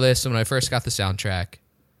first saw this and when I first got the soundtrack,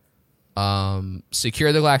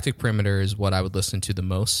 Secure the Galactic Perimeter is what I would listen to the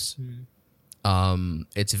most.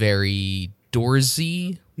 It's very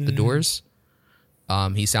Doorsy, the Doors.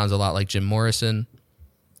 He sounds a lot like Jim Morrison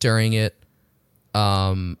during it.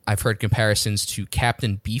 I've heard comparisons to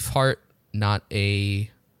Captain Beefheart, not a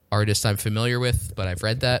artist I'm familiar with, but I've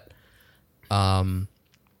read that.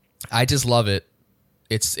 I just love it.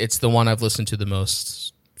 It's the one I've listened to the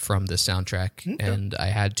most from this soundtrack, and I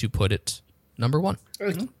had to put it number 1.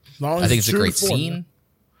 I think it's a great scene.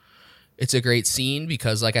 It's a great scene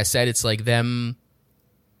because, like I said, it's like them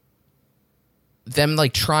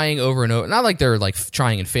like trying over and over. Not like they're like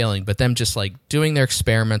trying and failing, but them just like doing their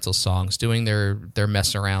experimental songs, doing their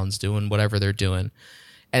mess arounds, doing whatever they're doing.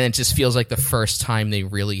 And it just feels like the first time they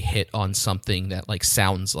really hit on something that like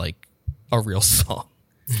sounds like a real song.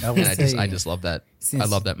 And I just love that. I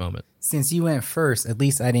love that moment. Since you went first, at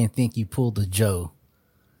least I didn't think you pulled a Joe.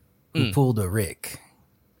 Who pulled a Rick.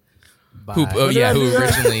 Who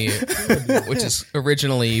originally, which is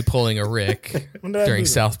originally pulling a Rick When did I during do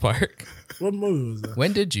that? South Park. What movie was that?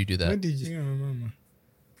 When did you do that? I don't remember.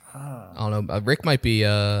 I don't know. Rick might be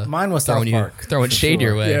Mine was South Park. throwing for shade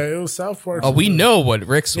your sure. way. Yeah, it was South Park. Oh, we know what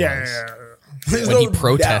Rick's was. Yeah. There's When he no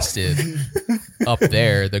protested up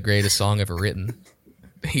there, the greatest song ever written.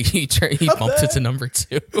 He bumped it to number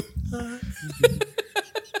 2.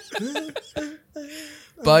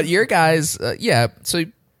 But your guys, yeah. So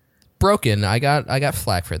Broken. I got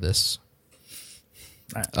flack for this.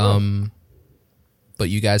 But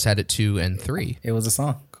you guys had it 2 and 3. It was a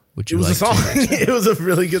song. Would It you was like a song. to? It was a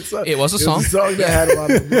really good song. It was a song? It was a song that had a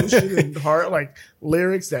lot of emotion and heart, like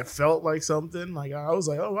lyrics that felt like something. Like I was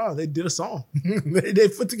like, oh wow, they did a song. they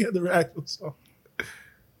put together an actual song.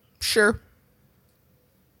 Sure.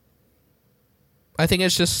 I think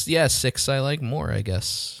it's just 6 I like more, I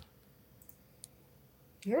guess.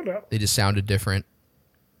 No doubt. They just sounded different.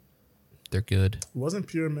 They're good. It wasn't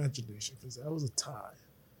pure imagination because that was a tie.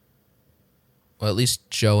 Well, at least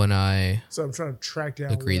Joe and I So I'm trying to track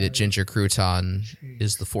down. agree why. that Ginger Crouton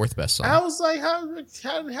is the 4th best song. I was like, how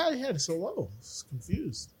he had it so low? I was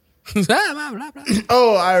confused.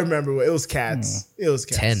 Oh, I remember. It was Cats. It was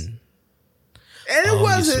Cats. 10. And it Oh, you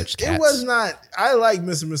wasn't. switched It Cats. was not. I like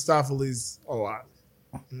Mr. Mistopheles a lot.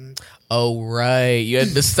 Oh, right. You had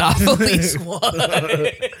Mistopheles one.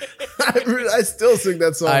 I still sing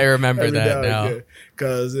that song. I remember that now.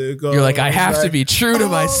 Because it goes. You're like, I have to be true to Oh,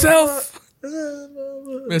 myself.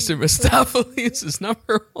 Mr. Mistopheles is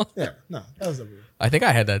number 1. Yeah, no, that was number I think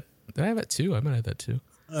I had that. Did I have that too? I might have that too.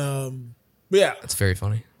 1. But yeah, That's very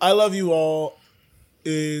funny. I Love You All.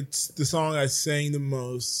 It's the song I sang the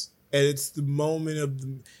most, and it's the moment of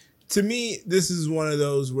the. To me, this is one of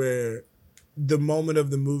those where the moment of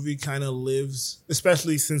the movie kind of lives,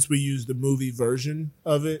 especially since we use the movie version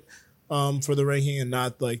of it for the ranking and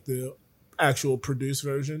not like the actual produced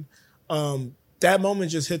version. That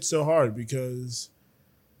moment just hits so hard because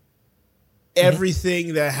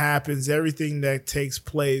everything that happens, everything that takes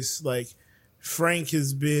place, like Frank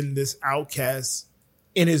has been this outcast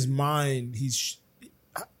in his mind. He's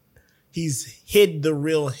hid the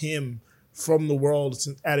real him from the world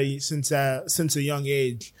since a young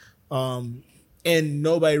age, and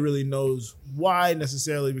nobody really knows why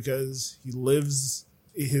necessarily, because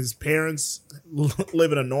his parents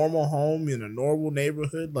live in a normal home in a normal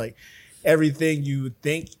neighborhood. Like everything you would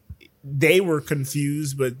think, they were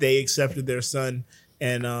confused, but they accepted their son,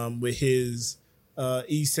 and with his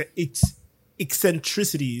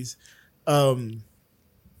eccentricities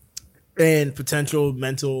and potential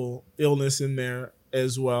mental illness in there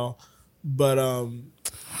as well. But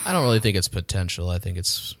I don't really think it's potential. I think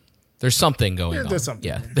there's something going on. There's something.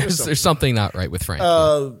 Yeah, there's something not right with Frank.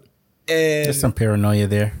 And There's some paranoia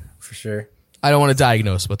there for sure. I don't want to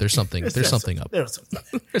diagnose, but there's something. There's something up. There's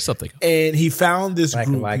something. There's something up. And he found this Lack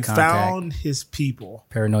of group. eye He contact. found his people.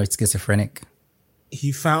 Paranoid schizophrenic.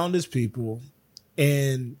 He found his people,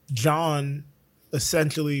 and John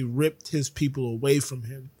essentially ripped his people away from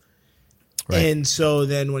him. Right. And so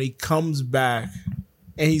then when he comes back,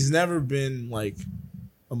 and he's never been like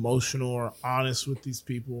emotional or honest with these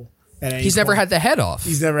people. He's never had the head off.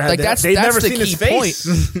 He's never had like that. that's They've never the seen key his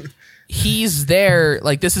face. point. He's there.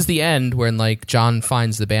 Like this is the end when like John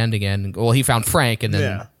finds the band again. Well, he found Frank and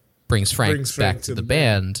then brings Frank back to the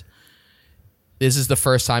band. This is the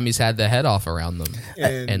first time he's had the head off around them,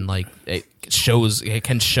 and like it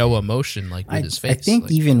can show emotion like with his face. I think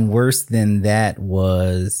like, even worse than that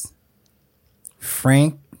was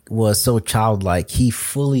Frank was so childlike. He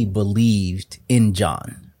fully believed in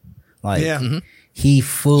John. Like he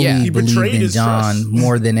fully He believed betrayed in his John trust.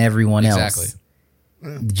 more than everyone Exactly. else.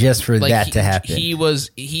 Just for like that to happen.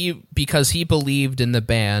 Because he believed in the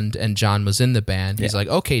band and John was in the band. He's like,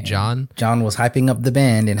 okay, John. John was hyping up the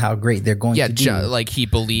band and how great they're going to do. Like he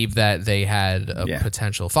believed that they had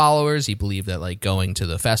potential followers. He believed that like going to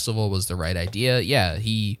the festival was the right idea. Yeah,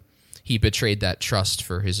 he betrayed that trust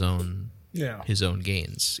for his own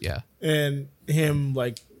gains. Yeah, and him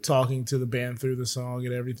like talking to the band through the song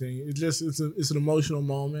and everything. It's an emotional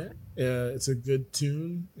moment. It's a good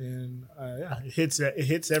tune, and it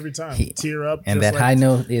hits every time. Tear up, and just that like high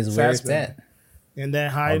note is where it's Fastbender. at. And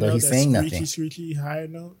that high Although note, he's that saying screechy, nothing. screechy high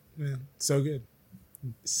note, man, so good.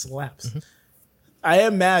 It slaps. I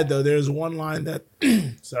am mad though. There's one line that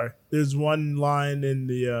there's one line in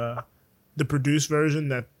the produced version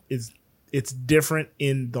that it's different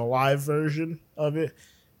in the live version of it,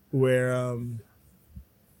 where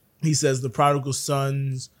he says the prodigal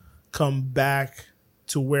sons come back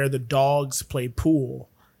to where the dogs play pool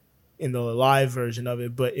in the live version of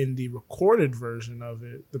it. But in the recorded version of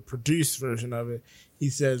it, the produced version of it, he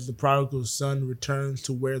says the prodigal son returns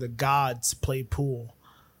to where the gods play pool.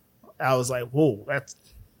 I was like, whoa, that's...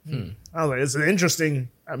 I was like, it's an interesting...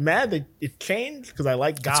 I'm mad that it changed because I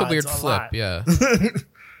like gods. it's a weird flip. Lot. Yeah,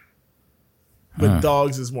 But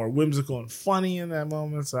dogs is more whimsical and funny in that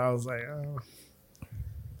moment. So I was like, oh.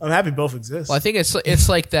 I'm happy both exist. well, I think it's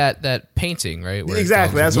like that painting, right? Where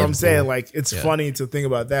Exactly. dogs That's what are I'm cool. saying. Like, it's funny to think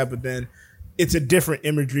about that, but then it's a different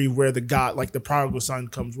imagery where the god, like the prodigal son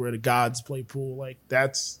comes where the gods play pool. Like,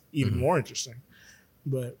 that's even more interesting.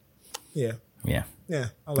 But yeah. Yeah.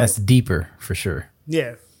 I like That's it. deeper for sure.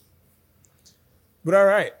 Yeah. But all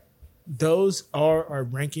right. Those are our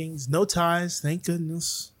rankings. No ties, thank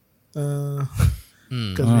goodness. Because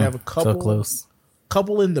we have a couple. So close.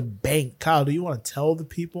 Couple in the bank. Kyle, do you want to tell the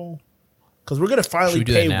people? Because we're going to Should finally we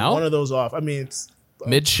do that pay now? one of those off. I mean, it's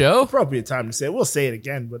Mid-show? appropriate time to say it. We'll say it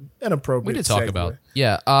again, but inappropriate. We did talk segue. about.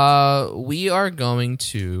 Yeah. We are going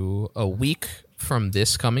to a week from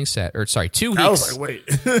this coming 2 weeks. I was like, wait.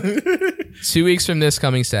 2 weeks from this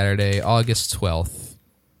coming Saturday, August 12th,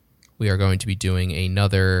 we are going to be doing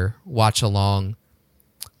another watch along.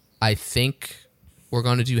 I think we're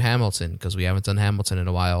going to do Hamilton because we haven't done Hamilton in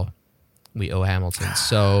a while. We owe Hamilton.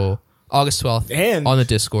 So August 12th And- on the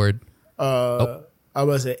Discord. I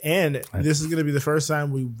was say, and this is going to be the first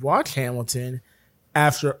time we watch Hamilton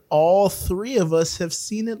after all three of us have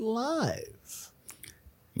seen it live.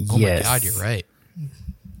 Oh Yes. my God, you're right.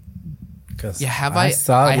 'Cause Yeah, I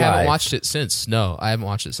saw it I haven't live, watched it since. No, I haven't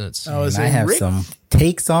watched it since. I was and I saying, have Rick, some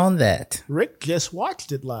takes on that. Rick just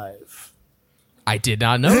watched it live. I did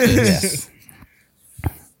not know this.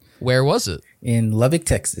 Where was it? In Lubbock,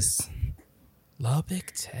 Texas.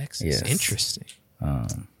 Lubbock, Texas. Yes. Interesting.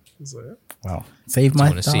 It's like, Wow. Save I my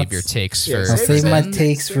want to thoughts. save your takes Yeah, for. I'll save my then.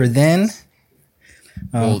 takes for then.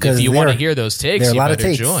 Well, 'cause if you want to there- hear those takes, there are a you lot of better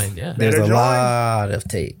takes. join. Yeah. There's Better a join. lot of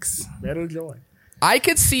takes. better join. I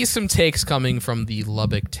could see some takes coming from the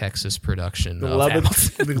Lubbock, Texas production. The of Lubbock,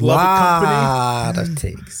 Hamilton. the Lubbock company. Lot of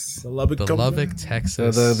takes. The Lubbock The company. Lubbock, So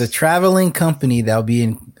Texas. the traveling company that'll be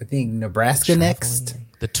in, I think, Nebraska next.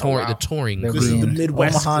 The touring. They'll This be is the in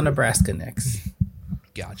Midwest Omaha, crew. Nebraska next.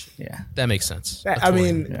 Gotcha. Yeah, That makes sense. I A touring-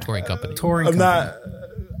 mean, touring company. touring. I'm company. not.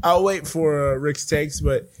 I'll wait for Rick's takes,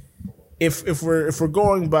 but if we're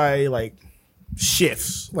going by like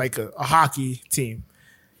shifts, like a hockey team,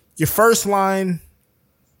 your first line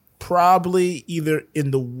probably either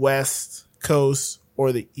in the West Coast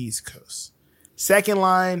or the East Coast. Second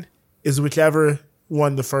line is whichever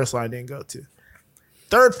one the first line didn't go to.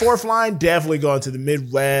 Third, fourth line definitely going to the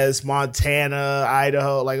Midwest, Montana,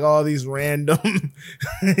 Idaho, like all these random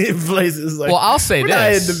places. Like, Well, I'll say we're not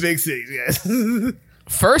this. in the big cities, guys.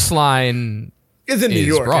 First line, It's in New Is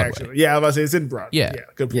York, Broadway. actually. Yeah, I was about to say it's in Broadway. Yeah.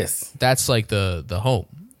 Good point. Yes. that's like the home.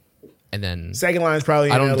 And then Second line is probably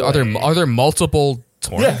in I don't. LA. Are there multiple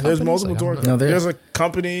touring? Yeah, there's companies? multiple Like, tour. I don't know. No, there's a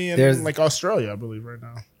company in there's- like Australia, I believe, right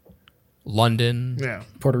now. London. Yeah,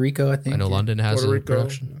 Puerto Rico, I think. I know London has Puerto a Rico.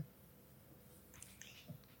 production.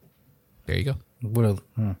 There you go.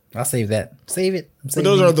 I'll save that. Save it. I'm But saving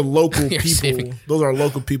those it. are the local You're people. saving. Those are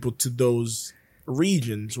local people to those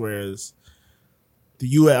regions, whereas the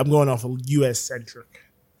U.S. I'm going off a U.S. centric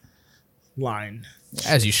line.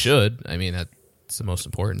 As you should. I mean, that's the most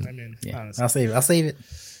important. I mean, Yeah, honestly. I'll save it. I'll save it.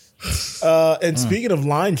 And speaking of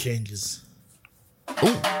line changes,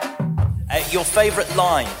 Your favorite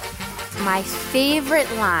line? My favorite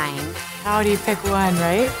line. How do you pick one,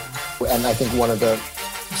 right? And I think one of the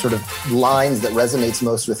sort of lines that resonates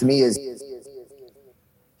most with me is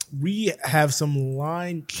we have some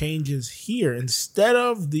line changes here instead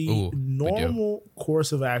of the Ooh, we do. normal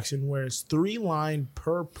course of action where it's 3 line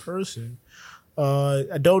per person.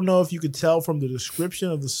 I don't know if you could tell from the description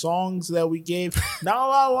of the songs that we gave. Not a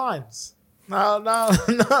lot of lines. No. Not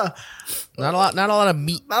a lot of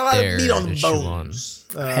meat. Not a lot there of meat on to the chew bones.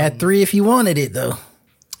 Had 3 if you wanted it, though.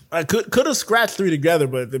 I could have scratched 3 together,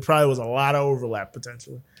 but there probably was a lot of overlap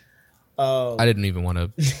potentially. I didn't even want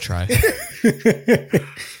to try.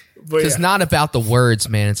 But It's yeah, not about the words,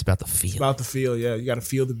 man. It's about the feel. about the feel. Yeah, you got to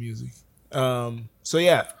feel the music. So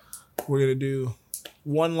yeah, we're gonna do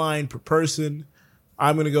 1 line per person.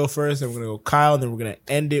 I'm gonna go first, and we're gonna go Kyle, and then we're gonna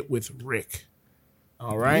end it with Rick.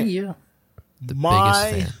 All right. Yeah. The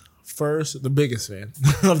My biggest fan. first, the biggest fan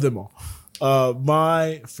of them all.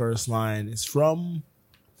 My first line is from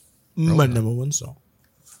my number 1 song.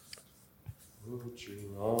 Put your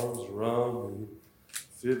arms around me,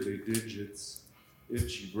 fiddly digits,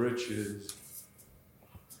 itchy britches.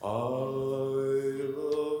 I love you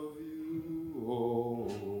all.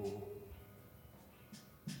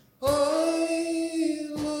 I love you all. I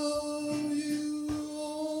love you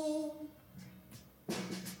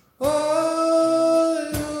all.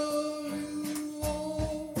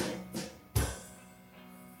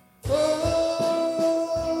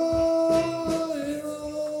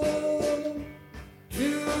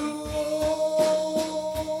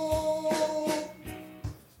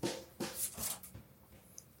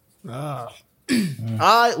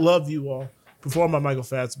 I love you all. Performed by Michael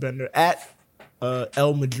Fassbender at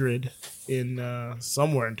El Madrid in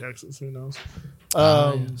somewhere in Texas. Who knows?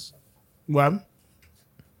 Yes. What?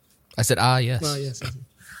 I said, yes. Oh, yes.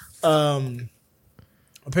 I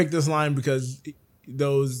picked this line because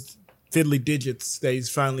those fiddly digits that he's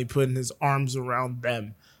finally putting his arms around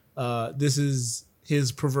them. This is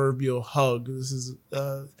his proverbial hug. This is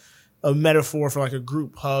a metaphor for like a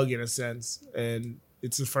group hug in a sense. And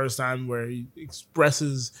it's the first time where he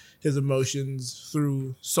expresses his emotions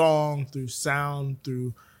through song, through sound,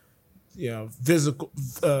 through, physical,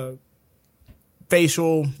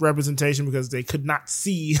 facial representation because they could not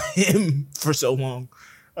see him for so long.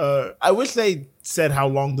 I wish they said how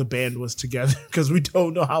long the band was together because we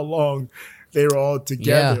don't know how long they were all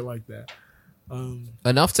together like that.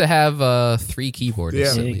 Enough to have 3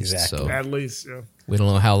 keyboardists Yeah. at least. Exactly. So At least, yeah. we don't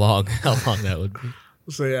know how long that would be.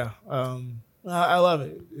 So yeah, I love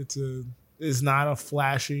it. It's not a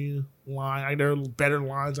flashy line. There are better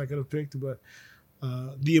lines I could have picked, but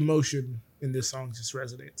the emotion in this song just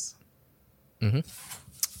resonates. Mhm.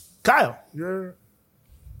 Kyle, your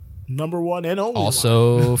number 1 and only.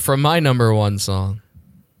 Also from my number 1 song.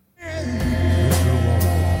 Get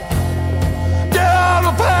on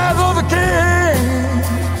the path of the king.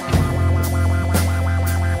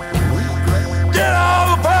 Get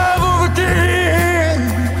on the path of the king.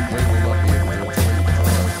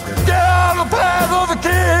 Get on the path of the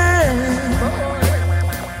king.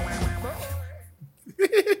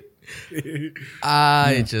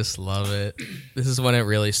 I just love it. This is when it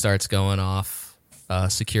really starts going off.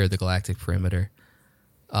 Secure the galactic perimeter.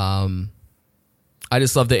 I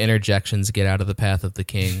just love the interjections. Get out of the path of the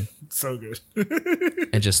king. So good.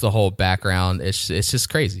 And just the whole background. It's just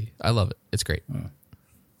crazy. I love it. It's great.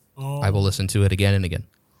 I will listen to it again and again.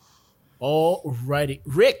 Alrighty.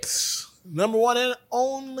 Rick's number one and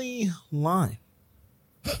only line.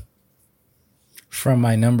 From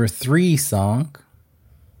my number 3 song.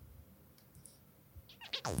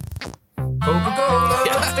 Coca-Cola,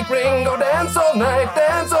 lipstick ring, go dance all night,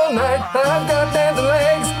 dance all night. I've got dancing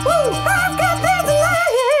legs, woo! I've got dancing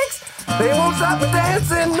legs. They won't stop me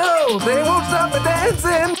dancing, no, they won't stop me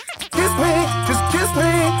dancing. Kiss me, just kiss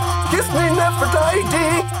me,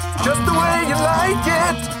 Nefertiti. Just the way you like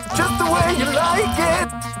it, just the way you like it.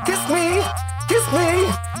 Kiss me,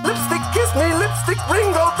 lipstick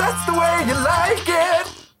ring, oh, that's the way you like it.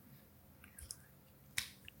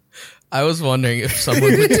 I was wondering if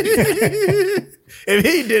someone would do that. If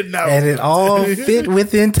he didn't know. And it all fit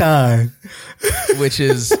within time. Which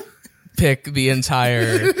is pick the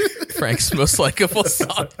entire Frank's Most Likeable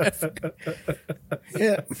Song ever.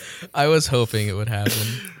 Yeah. I was hoping it would happen.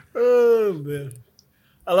 Oh, man.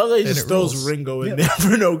 I love that he And just it throws rules. Ringo in there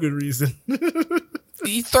for no good reason.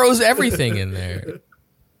 He throws everything in there.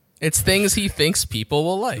 It's things he thinks people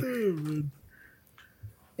will like.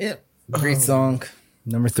 Yep. Great song.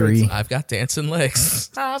 Number 3. I've got dancing legs.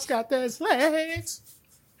 I've got those legs.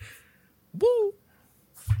 Woo.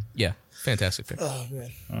 Yeah, fantastic pick. Oh, man.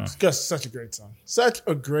 It's just such a great song. Such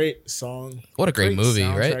a great song. What a great movie,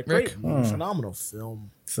 soundtrack, right, Great Rick? movie, phenomenal film.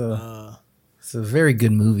 So, it's a very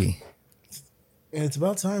good movie. And it's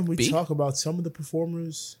about time we B? talk about some of the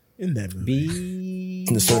performers in that movie.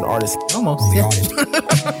 And a certain artist. Almost. Yeah.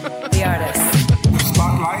 The artist.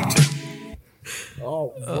 Spotlight.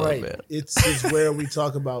 All right. man. It's is where we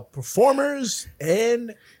talk about performers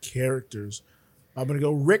and characters. I'm going to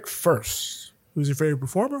go Rick first. Who's your favorite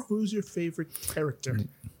performer? Who's your favorite character?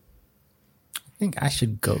 I think I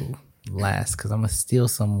should go last because I'm going to steal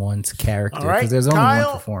someone's character All right, because there's only Kyle,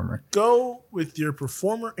 one performer. Go with your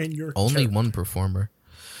performer and your Only character. one performer.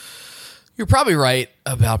 You're probably right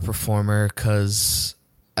about performer because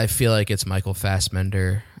I feel like it's Michael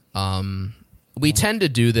Fassbender. We tend to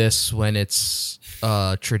do this when it's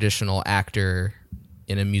a traditional actor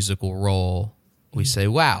in a musical role. We say,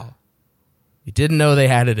 wow, we didn't know they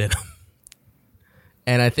had it in them.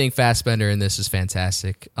 And I think Fassbender in this is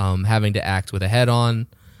fantastic. Having to act with a head on.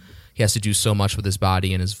 He has to do so much with his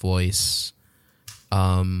body and his voice.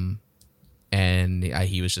 And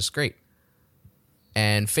he was just great.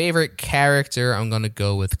 And favorite character, I'm going to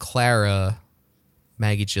go with Clara.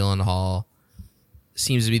 Maggie Gyllenhaal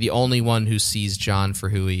seems to be the only one who sees John for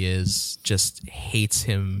who he is, just hates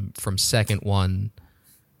him from second one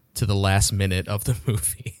to the last minute of the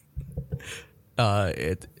movie.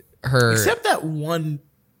 Except that one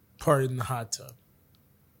part in the hot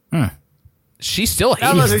tub. She still I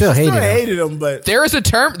hates was him. like, she hated still him. hated him, but There's a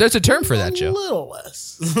term for that, a Joe. little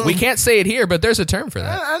less. We can't say it here, but there's a term for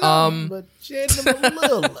that. I know, but she hated him a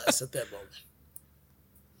little less at that moment.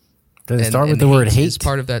 Does it start with the word hate? Is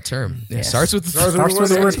part of that term. Yeah, Yes. starts with Starts with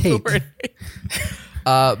the word hate.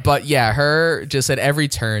 But yeah, her just at every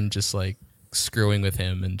turn, just like screwing with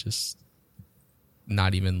him and just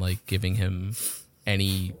not even like giving him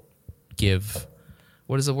any give.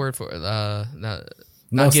 What is the word for?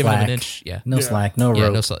 Not giving him an inch. Yeah, No slack. No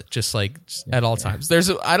rope. no slack. Just like at all times.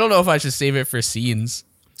 I don't know if I should save it for scenes.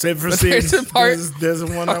 Save it for But scenes. there's a part- There's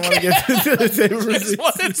one I want to get to. Save it for This scenes.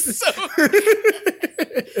 one is so.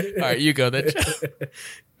 All right, you go then.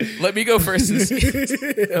 Let me go first and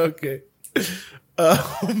see. Okay.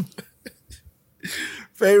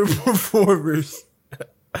 Favorite performers.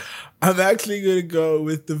 I'm actually going to go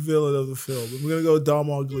with the villain of the film. I'm going to go with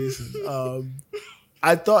Domhnall Gleeson.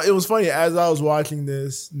 I thought it was funny as I was watching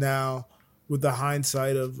this now with the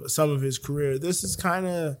hindsight of some of his career. This is kind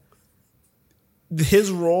of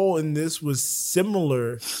his role in this was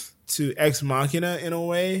similar to Ex Machina in a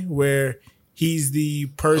way where he's the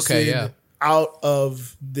person out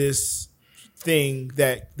of this thing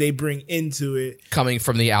that they bring into it. Coming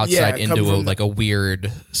from the outside into a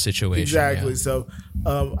weird situation. Exactly. Yeah. So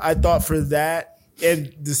I thought for that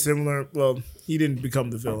and the similar, well, he didn't become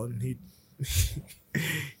the villain.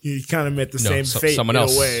 He kind of met the same fate someone in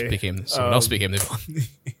else a way. Someone else became the villain.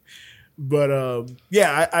 But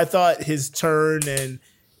yeah, I thought his turn and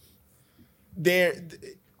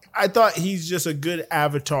I thought he's just a good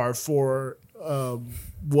avatar for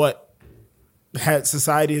what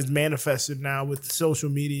society has manifested now with social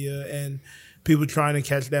media and people trying to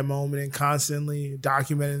catch that moment and constantly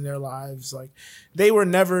documenting their lives. Like they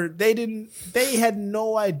had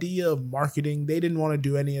no idea of marketing. They didn't want to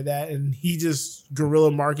do any of that. And he just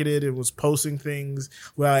guerrilla marketed and was posting things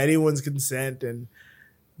without anyone's consent and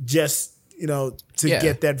just, to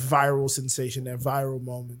get that viral sensation, that viral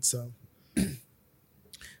moment. So I was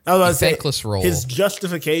about to say, thankless role. His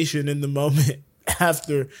justification in the moment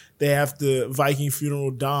after they have the Viking funeral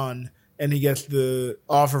Don and he gets the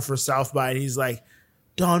offer for South by, and he's like,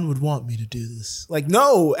 Don would want me to do this. Like,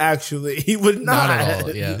 no, actually, he would not. Not at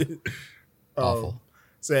all, yeah. Awful.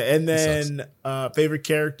 So, and then favorite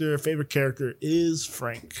character is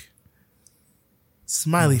Frank.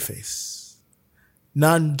 Smiley face.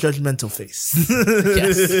 Non-judgmental face.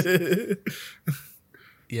 Yes.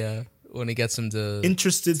 Yeah. When he gets him to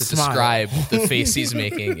describe the face he's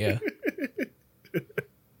making, yeah.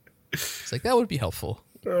 It's like, that would be helpful.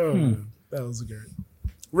 That was good.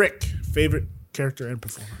 Rick, favorite character and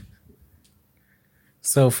performer.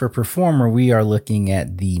 So for performer, we are looking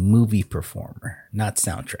at the movie performer, not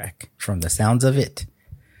soundtrack. From the sounds of it.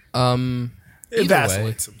 It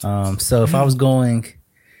vacillates sometimes. So if I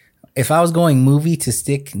was going movie to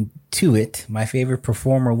stick to it, my favorite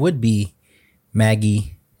performer would be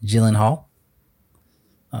Maggie Gyllenhaal.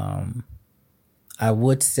 I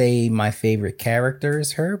would say my favorite character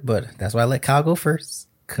is her, but that's why I let Kyle go first,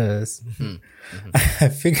 because I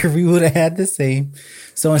figured we would have had the same.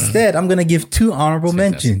 So instead, I'm going to give 2 honorable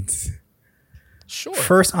mentions. Sure.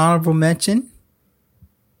 First honorable mention,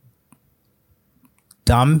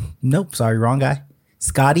 wrong guy.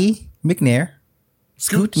 Scotty McNair.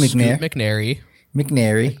 Scoot McNairy.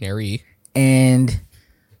 And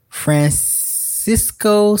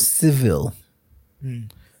Francisco Seville.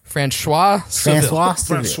 Francois Seville.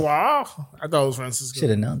 I thought it was Francisco. Should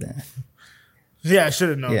have known that. Yeah, I should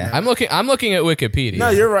have known that. I'm looking at Wikipedia. No,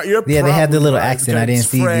 you're right. They had the little right, accent. I didn't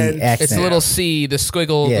see the accent. It's the little C, the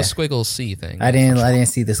squiggle C thing. I didn't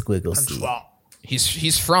see the squiggle C.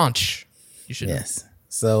 He's French. You should. Yes.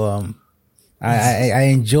 So I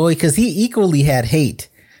enjoy, because he equally had hate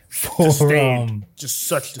for just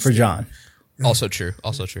such for John. Also true.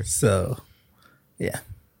 So yeah.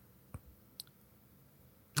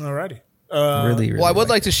 Alrighty. Really. Well, I would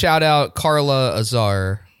like to shout out Carla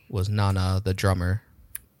Azar was Nana, the drummer.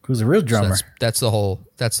 Who's a real drummer. So that's the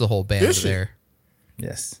whole band there.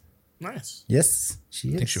 Yes. Nice. Yes, she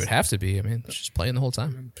is. I think she would have to be. I mean, she's playing the whole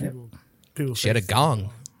time. People she had a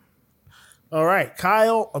gong. All right,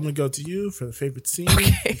 Kyle, I'm going to go to you for the favorite scene,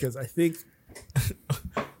 because I think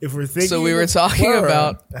if we're thinking, so we were talking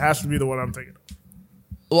about, it has to be the one I'm thinking of.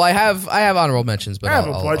 Well, I have honorable mentions, but I have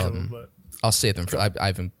a bunch of them, but I'll save them for I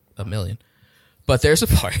have a million. But there's a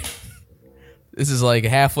part. This is like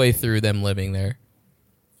halfway through them living there.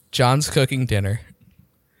 John's cooking dinner.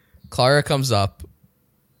 Clara comes up,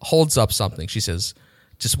 holds up something. She says,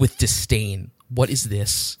 just with disdain, "What is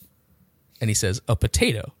this?" And he says, "A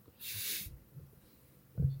potato."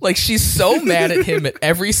 Like, she's so mad at him at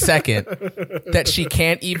every second that she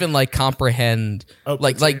can't even like comprehend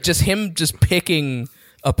like just him just picking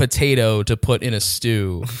a potato to put in a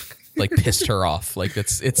stew like pissed her off. Like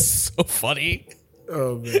it's so funny.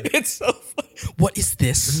 Oh man. It's so funny. What is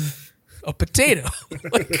this? A potato.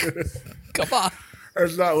 Like, come on.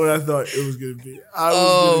 That's not what I thought it was going to be.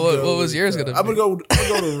 What was yours going to be? I'm going to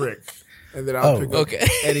go to Rick. And then I'll pick up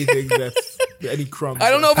anything that's any crumbs.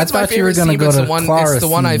 I don't know if it's my favorite scene, but it's the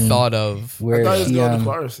one I thought of. Where I thought he was going to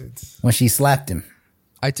Clara scenes. When she slapped him.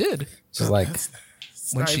 I did. She's like,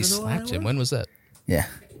 when she slapped him. When was that? Yeah.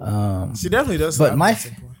 She definitely does. But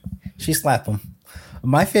she slapped him.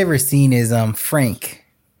 My favorite scene is Frank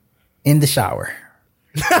in the shower.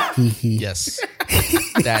 Yes.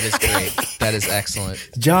 That is great. That is excellent.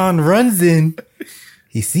 John runs in.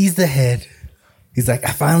 He sees the head. He's like,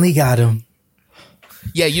 I finally got him.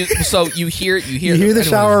 Yeah, you hear the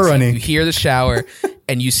shower running. You hear the shower,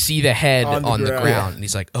 and you see the head on the ground, and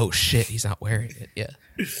he's like, "Oh shit, he's not wearing it." Yeah.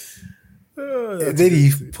 And then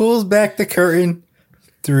he pulls back the curtain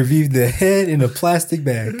to reveal the head in a plastic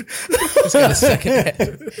bag. He's got a second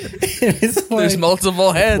head. There's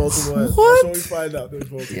multiple heads. What? That's what we find out.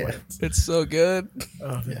 There's multiple heads. It's so good.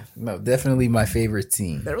 No, definitely my favorite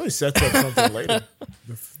scene. That really sets up something later.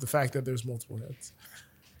 The fact that there's multiple heads.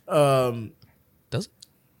 Does it?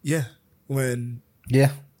 Yeah. When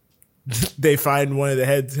they find one of the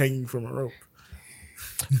heads hanging from a rope.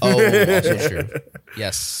 Oh, also true.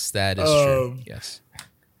 Yes, that is true. Yes.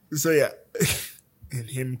 So yeah. And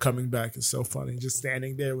him coming back is so funny. Just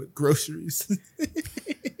standing there with groceries.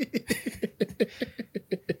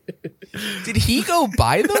 Did he go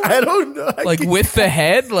buy them? I don't know. Like with the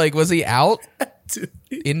head? Like, was he out?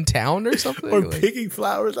 in town or something? Or Like, picking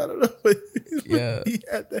flowers. I don't know. But Yeah. he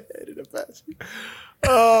had the head in a basket.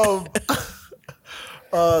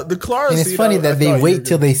 The Clara And it's scene, funny I that they thought you wait were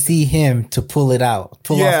till they see him to pull it out.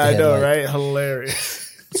 Pull off Yeah, the I know, headlight. right?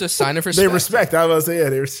 Hilarious. it's a sign of They respect. respect. I was about to say, yeah,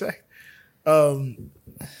 they respect.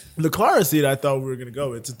 The Clara scene, I thought we were gonna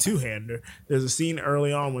go. It's a two-hander. There's a scene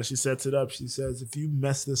early on when she sets it up. She says, "If you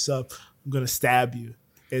mess this up, I'm gonna stab you."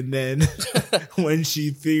 And then when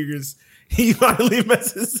she figures he finally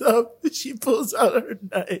messes up, she pulls out her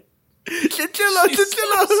knife. Chinchilla.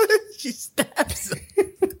 She stabs him.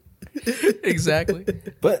 Exactly.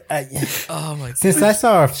 But Oh my god. since I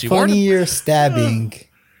saw a She warned him. funnier stabbing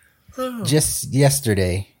just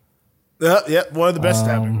yesterday Yep, one of the best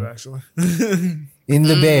stabbings, actually. in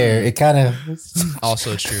the bear, it kind of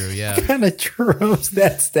Also true, yeah. trumps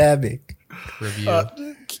that stabbing.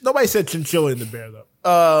 Review. Nobody said chinchilla in the bear, though.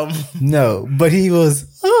 No, but he was.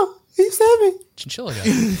 Oh, he stabbed me. Chinchilla guy.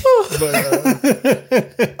 But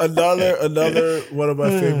another one of my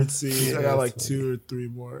favorite scenes. I got like 2 or 3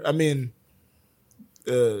 more. I mean,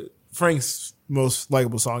 Frank's most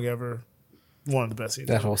likable song ever. One of the best scenes.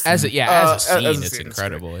 That ever. whole scene. As a scene, as a it's scene, it's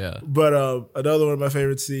incredible, yeah. But another one of my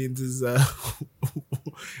favorite scenes is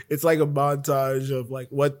it's like a montage of like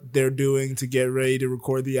what they're doing to get ready to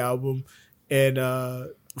record the album, and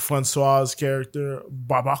Francois's character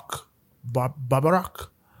Babarak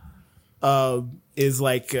is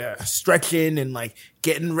like stretching and like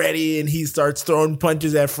getting ready, and he starts throwing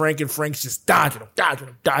punches at Frank, and Frank's just dodging him,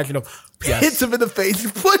 hits him in the face,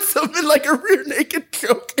 puts him in like a rear naked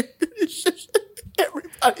choke.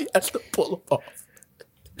 Everybody has to pull him off.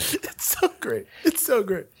 It's so great.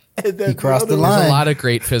 And then He crossed the other line. There's a lot of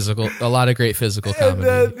great physical comedy. And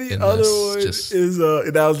then the in other this. one Just, is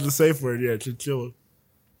that was the safe word, yeah, chinchilla.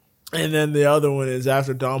 And then the other one is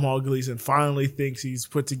after Domhnall Gleeson finally thinks he's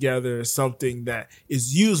put together something that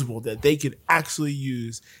is usable, that they could actually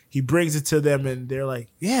use. He brings it to them and they're like,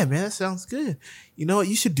 "Yeah, man, that sounds good. You know what?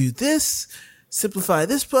 You should do this, simplify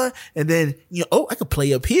this part, and then I could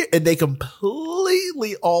play up here." And they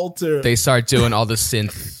completely alter. they start doing all the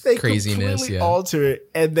synth They craziness. completely Yeah. alter it,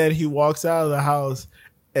 and then he walks out of the house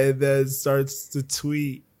and then starts to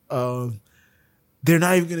tweet. They're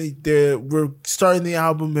not even gonna. We're starting the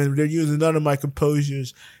album and they're using none of my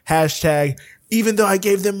composures. Hashtag. Even though I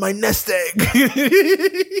gave them my nest egg.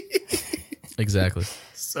 Exactly.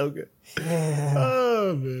 So good.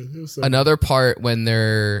 Oh man, it was so Another part when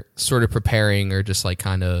they're sort of preparing or just like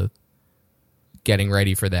kind of getting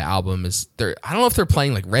ready for the album is I don't know if they're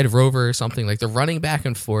playing like Red Rover or something. Like they're running back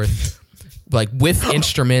and forth, like with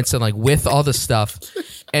instruments and like with all the stuff.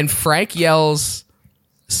 And Frank yells,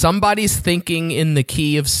 "Somebody's thinking in the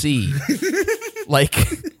key of C."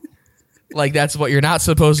 Like that's what you're not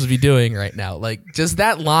supposed to be doing right now. Like just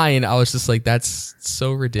that line, I was just like, that's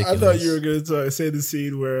so I ridiculous. thought you were going to say the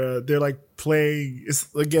scene where they're like playing, it's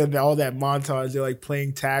again, all that montage, they're like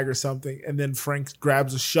playing tag or something, and then Frank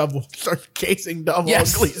grabs a shovel, starts casing Domhnall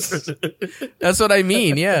Yes. Gleeson. That's what I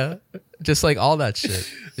mean. Yeah. Just like all that shit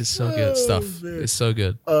is so good stuff. man. It's so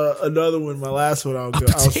good. Another one, my last one I'll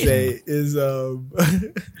say is the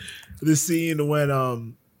scene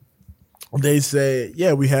when they say,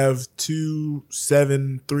 "Yeah, we have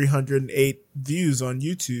 308 views on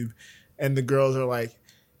YouTube," and the girls are like,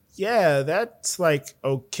 "Yeah, that's like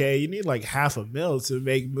okay. You need like 500,000 to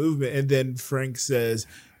make movement." And then Frank says,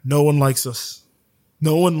 "No one likes us.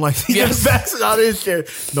 No one likes." He just backs it out of his chair.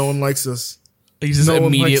 "No one likes us." He just No one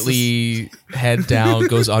likes immediately head down,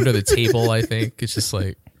 goes under the table, I think. It's just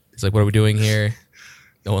like, it's like, what are we doing here?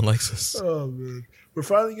 No one likes us. Oh man, we're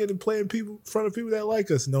finally getting playing people in front of people that like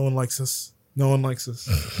us. No one likes us. No one likes us.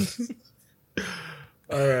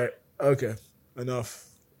 All right. Okay. Enough.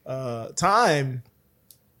 Time.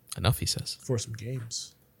 Enough, he says. For some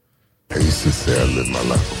games. I used to say I lived my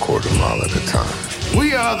life a quarter mile at a time.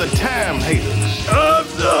 We are the time haters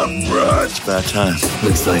of the bruh. It's about time.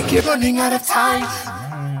 Looks like you're running out of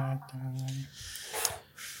time.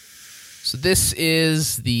 So this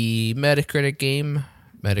is the Metacritic game.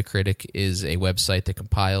 Metacritic is a website that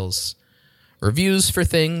compiles reviews for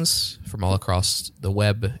things from all across the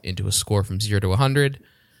web into a score from 0 to 100.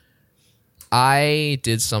 I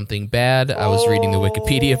did something bad. I was reading the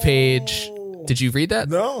Wikipedia page. Did you read that?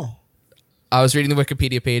 No. I was reading the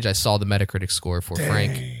Wikipedia page. I saw the Metacritic score for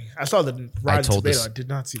Frank. I saw the Rotten Tomato. I did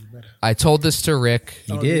not see the meta. I told this to Rick.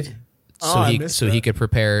 He did. So he could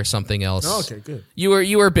prepare something else. Oh, okay, good. You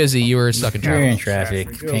were busy. You were stuck in You're traffic.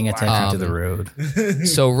 in traffic, paying attention to the road.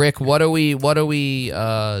 So Rick, what are we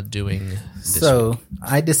doing this So week?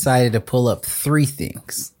 I decided to pull up 3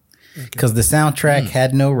 things because the soundtrack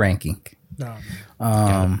had no ranking. No.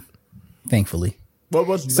 Thankfully. What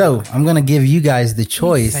was So I'm gonna give you guys the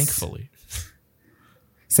choice. Thankfully.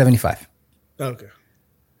 75. Okay.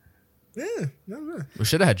 Yeah, not bad. We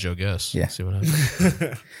should have had Joe guess. Yeah. See what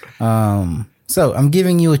happens. So I'm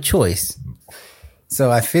giving you a choice. So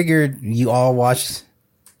I figured you all watched,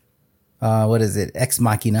 what is it? Ex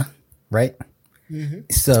Machina, right?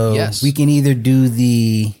 So Yes. we can either do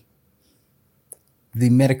the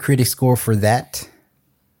Metacritic score for that.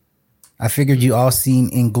 I figured you all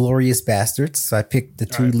seen Inglourious Bastards, so I picked the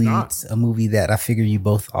two leads, a movie that I figured you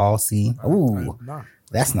both all seen. Ooh,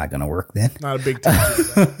 that's not gonna work then. Not a big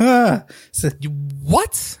time.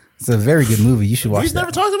 What? It's a very good movie. You should watch We've that.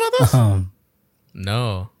 never talked about this?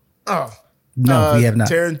 No. Oh. No, we have not.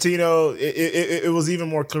 Tarantino, it was even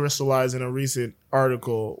more crystallized in a recent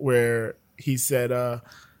article where he said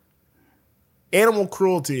animal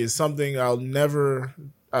cruelty is something I'll never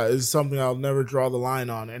draw the line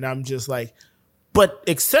on. And I'm just like, but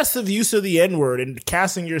excessive use of the N-word and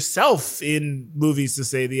casting yourself in movies to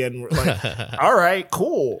say the N-word, like, all right,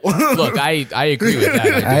 cool. Look, I agree with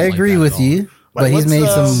that. I agree with you, but Like, he's made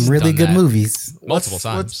some really done good that movies. multiple What's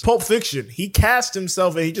times. Pulp Fiction? He cast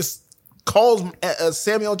himself and he just calls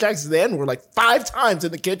Samuel Jackson the N-word like 5 times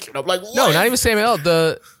in the kitchen. I'm like, what? No, not even Samuel.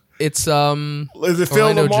 It's Is it Phil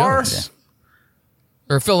Orlando Lamar? Jones.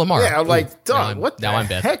 Or Phil Lamar. Yeah, I'm like, Now dog, I'm- what the now I'm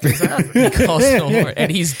dead. heck is happening? He calls Phil Lamar,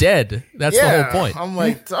 and he's dead. That's the whole point. I'm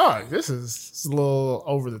like, dog, this is a little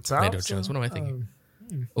over the top. Orlando Jones. What am I thinking?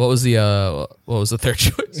 What was the third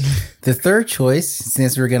choice? The third choice,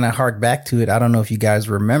 since we're gonna hark back to it, I don't know if you guys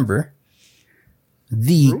remember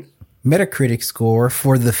the Metacritic score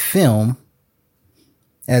for the film,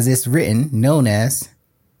 as it's written, known as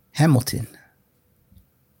Hamilton.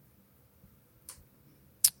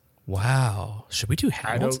 Wow. Should we do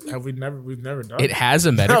Hamilton? We've never done It has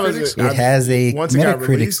a Metacritic score? It has a Once it got Metacritic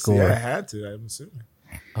released, score. Yeah, I had to, I'm assuming.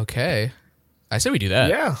 Okay. I say we do that.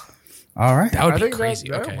 Yeah. All right. That would I be think crazy.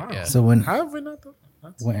 that- Okay. wow. Yeah. So when How have we not done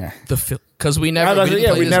that? when Because we never, we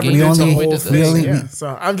we never game did the only- whole did thing. this. only- Yeah. So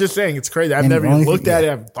I'm just saying it's crazy. I've And never only even looked thing- at it.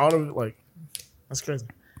 I've thought of it. Like, that's crazy.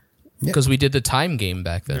 Because we did the time game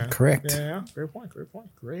back then. correct. Yeah. Great point.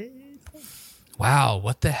 Wow.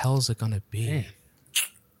 What the hell is it going to be?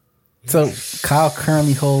 So Kyle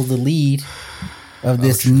currently holds the lead of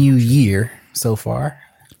this new year so far.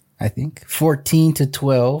 I think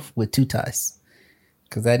 14-12 with 2 ties.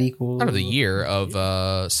 Because that equals Out of the year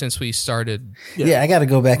of since we started Yeah, I got to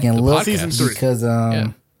go back and The look podcast. Season 3.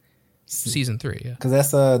 because season 3. Yeah.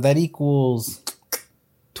 because that equals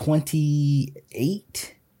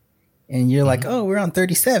 28, and you're like, oh, we're on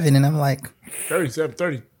 37, and I'm like 37,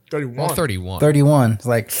 30, 31. Well, 31. 31. It's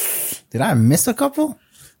like, did I miss a couple?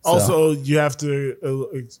 So- Also, you have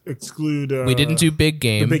to exclude. We didn't do big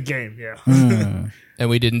game. The big game, yeah. And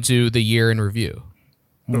we didn't do the year in review.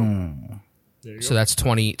 There you So go. that's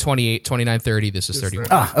 20, 28, 29, 30. This is 31.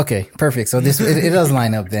 Ah, okay, perfect. So this it does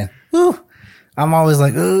line up then. Woo. I'm always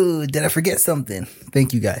like, oh, did I forget something?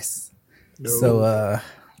 Thank you guys. No. So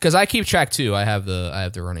Because I keep track too. I have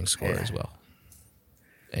the running score as well.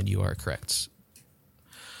 And you are correct.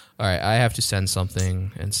 All right, I have to send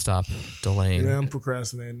something and stop delaying. Yeah, I'm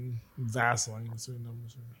procrastinating, vacillating between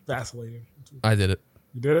numbers. Vacillating. I did it.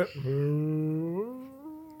 You did it?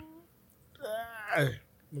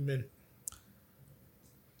 I'm in.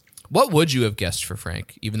 What would you have guessed for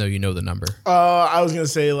Frank, even though you know the number? I was gonna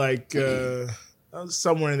say like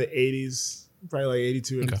somewhere in the 80s, probably like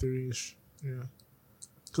 82, 83 ish. Yeah,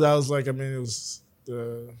 because I was like, I mean, it was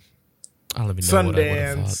the I don't even know what I would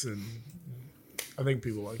have Sundance, thought. and I think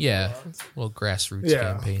people like Yeah, that a lot. little grassroots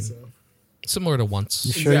Yeah, campaign. so. Similar to Once.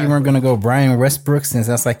 you sure you weren't gonna go Brian Westbrook since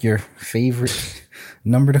that's like your favorite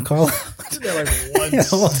number to call? Did that like The once.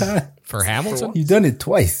 whole time. For Hamilton? You've done it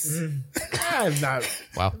twice. I'm not.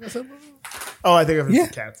 Wow. Oh, I think I've Yeah.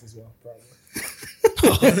 the cats as well.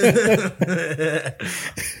 Probably.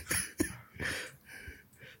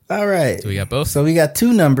 All right. So we got both? So we got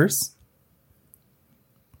 2 numbers.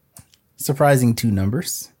 Surprising 2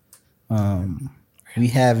 numbers. We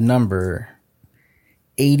have number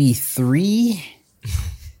 83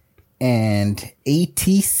 and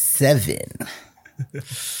 87.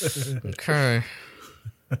 Okay.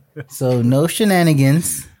 So no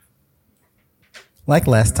shenanigans like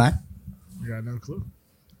last time. I got no clue.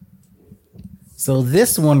 So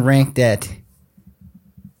this one ranked at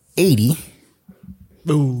 80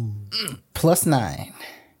 Ooh. plus 9.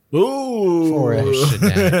 Ooh. For a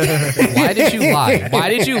Why did you lie? Why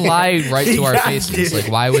did you lie right to our faces?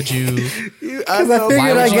 Like, why would you? Because I figured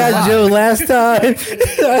Why would I you got lie? Joe last time.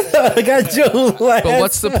 I got Joe last. But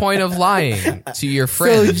what's the point of lying to your So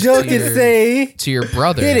friends? Joe to can your- say, to your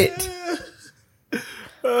brother. hit it.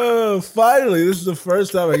 Finally, this is the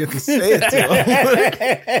first time I get to say it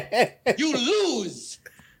to him. You lose.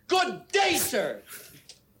 Good day, sir.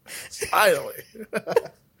 Finally.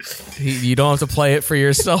 You don't have to play it for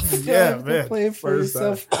yourself. Yeah, man. Play it for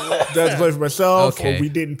yourself. That's play for myself. Okay. Or we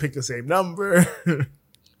didn't pick the same number.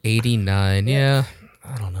 89. Yeah.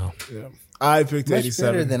 I don't know. Yeah. I picked Much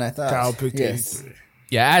 87. better than I thought. Kyle picked Yes. 83.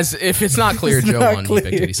 Yeah, as if it's not clear, Joe not won. clear. He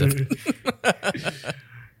picked 87.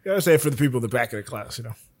 Gotta say it for the people in the back of the class, you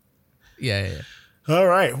know. Yeah. All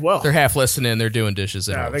right. Well, They're half listening. They're doing dishes.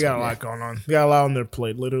 At yeah, home, they got so, a lot going on. They got a lot on their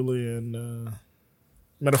plate, literally and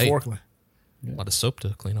metaphorically. A lot of soap to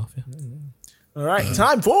clean off. Yeah. All right.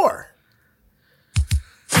 Time for.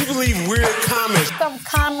 People leave weird comments. Some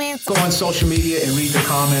comments. Go on social media and read the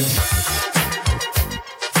comments.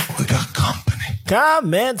 We got company.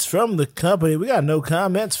 Comments from the company. We got no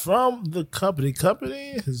comments from the company.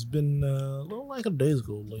 Company has been a little like a days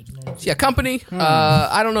ago lately. Yeah, company.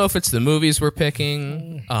 I don't know if it's the movies we're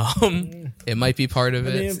picking. It might be part of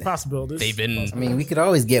I mean, it. possibilities. They've been I mean, we could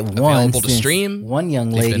always get one available to since stream. One young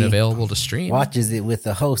They've been lady available to stream. watches it with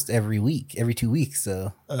the host every week, every 2 weeks.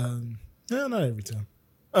 So No, not every time.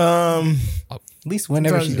 at least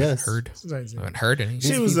whenever she Sometimes does. Heard. Sometimes, I haven't heard any.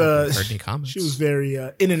 She was heard any comments. she was very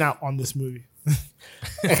in and out on this movie.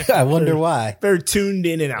 I wonder why. Very tuned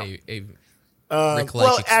in and out. a Rick-like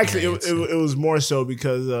Well, actually, experience. it was more so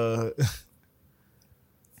because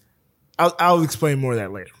I'll explain more of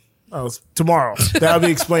that later. Tomorrow. That'll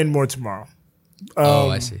be explained more tomorrow.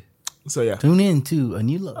 I see. So yeah, Tune in to a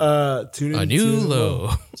new low. tune in A new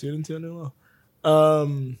low. Tune into a new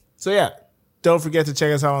low. So yeah, don't forget to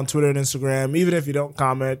check us out on Twitter and Instagram. Even if you don't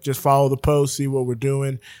comment, just follow the post, see what we're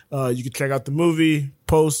doing. You can check out the movie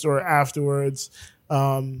post or afterwards.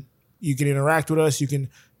 You can interact with us. You can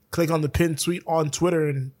click on the pinned tweet on Twitter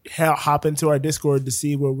and hop into our Discord to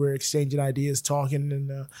see where we're exchanging ideas, talking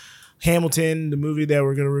and Hamilton, the movie that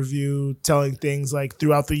we're going to review, telling things like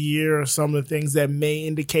throughout the year, some of the things that may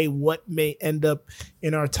indicate what may end up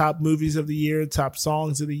in our top movies of the year, top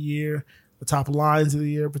songs of the year, the top lines of the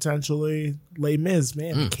year, potentially. Les Mis,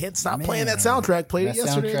 man, we can't stop playing that soundtrack. Played That it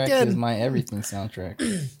yesterday soundtrack again. is my everything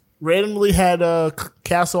soundtrack. Randomly had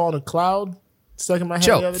Castle on a Cloud stuck in my head. the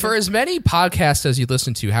Joe, other for day. as many podcasts as you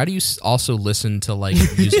listen to, how do you also listen to like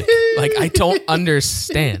music? Like, I don't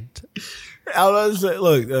understand. I was say,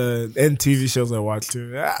 look, and TV shows I watch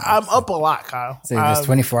too. I'm up a lot, Kyle. So it's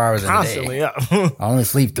 24 hours a day. Constantly up. I only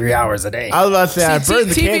sleep 3 hours a day. I was about to say, I See, burned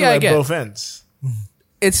the TV candle I at get. both ends.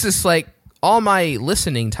 It's just like all my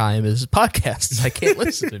listening time is podcasts. I can't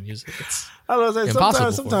listen to music. It's I was about to say,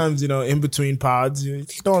 impossible. sometimes, in between pods, you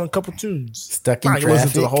throw on a couple tunes. Stuck in I can listen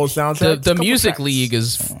to the traffic. whole soundtrack. the music league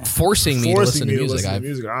is forcing me to listen to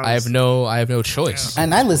music. I have no choice.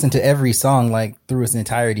 And I listen to every song like through its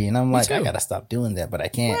entirety, and I'm like, too. I gotta stop doing that, but I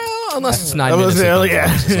can't. Well, unless it's 9 I was minutes. gonna of say, Gunn yeah.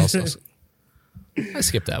 Dogs, it's also- I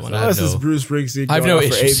skipped that one. Unless it's Bruce Springsteen. I have going no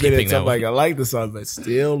on for issue 8 skipping minutes, that I'm like, one. I like the song, but it's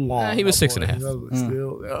still long. He was 6.5.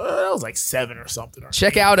 That was like 7 or something.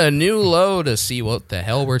 Check out a new low to see what the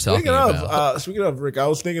hell we're talking Speaking of Rick, I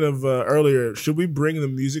was thinking of earlier. Should we bring the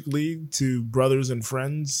music league to Brothers and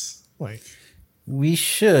Friends? Like, We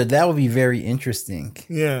should. That would be very interesting.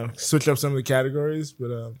 yeah, switch up some of the categories.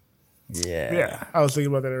 But yeah, I was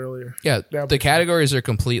thinking about that earlier. Yeah, That'd the be categories are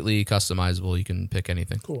completely customizable. You can pick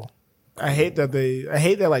anything. cool. I hate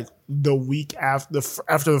that like the week after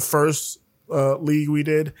the first league we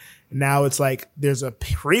did, now it's like there's a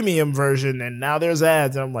premium version and now there's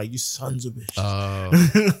ads, and I'm like, you sons of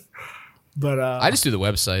bitches. But I just do the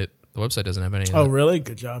website. The website doesn't have any. of oh it. really?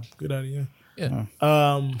 Good job. Good idea. Yeah.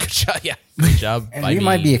 Good job. Yeah. Good job. And by we me.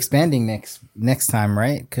 might be expanding next time,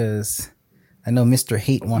 right? Because I know Mr.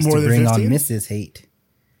 Hate wants More to than bring on 15? Mrs. Hate.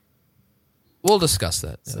 We'll discuss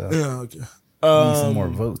that. So Yeah, okay. we need some more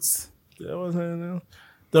votes. That was it.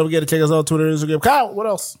 Don't forget to check us out on Twitter and Instagram. Kyle, what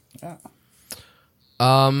else?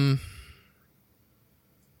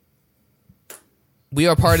 We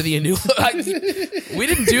are part of the new. We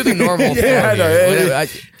didn't do the normal. Yeah, I form know. here.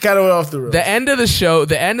 Kind of went off the road. The end of the show.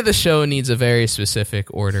 The end of the show needs a very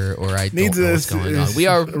specific order, or I don't know what's going on. We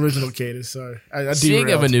are original cadence. Sorry, I speaking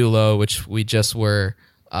of derailed. a new low, which we just were.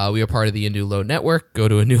 We are part of the Anulo network. Go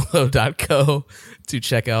to anulo.co to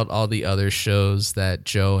check out all the other shows that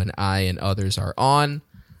Joe and I and others are on.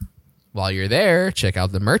 While you're there, check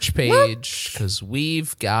out the merch page because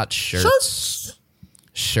we've got shirts.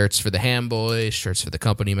 Shirts for the Ham Boys, shirts for the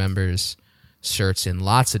company members, shirts in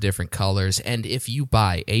lots of different colors. And if you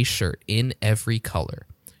buy a shirt in every color,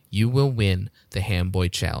 you will win the Ham Boy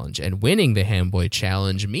Challenge. And winning the Ham Boy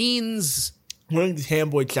Challenge means... Winning the Ham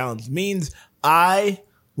Boy Challenge means I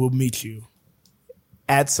will meet you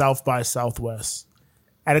at South by Southwest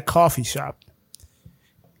at a coffee shop.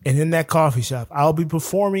 And in that coffee shop, I'll be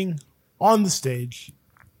performing on the stage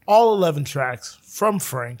all 11 tracks from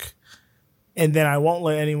Frank. And then I won't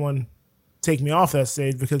let anyone take me off that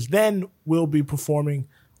stage, because then we'll be performing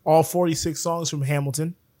all 46 songs from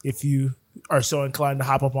Hamilton, if you are so inclined to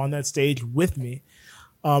hop up on that stage with me.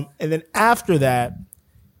 And then after that,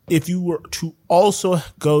 if you were to also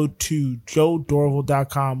go to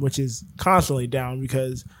joedorval.com, which is constantly down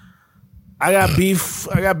because I got beef.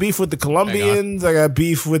 I got beef with the Colombians. I got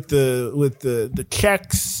beef with the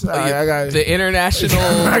Czechs. I got the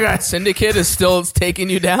international syndicate is still taking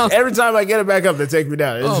you down. Every time I get it back up, they take me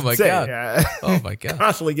down. It's my insane. god! Yeah. Oh my god!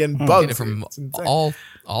 Constantly getting bugged Get it from all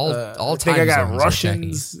I time think I got zones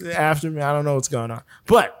Russians after me. I don't know what's going on.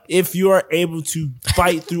 But if you are able to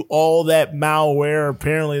fight through all that malware,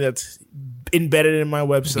 apparently that's embedded in my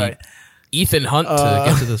website, Ethan Hunt to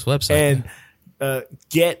get to this website and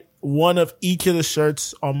get one of each of the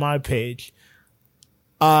shirts on my page,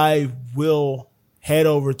 I will head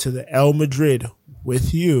over to the El Madrid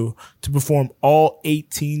with you to perform all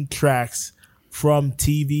 18 tracks from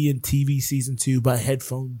TV and TV Season 2 by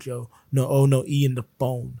Headphone Joe. No O, no E in the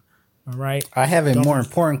phone. All right? I have a more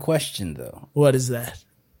important question, though. What is that?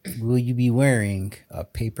 Will you be wearing a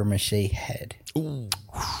paper mache head? Ooh,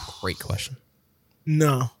 great question.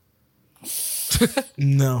 No.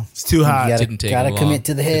 No, it's too hot. Gotta commit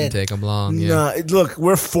to the head. Didn't take them long. Yeah. No, look,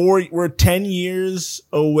 we're 10 years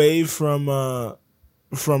away from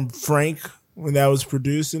Frank when that was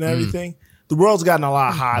produced and everything. The world's gotten a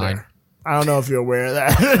lot hotter. I don't know if you're aware of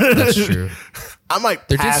that. That's true. I might.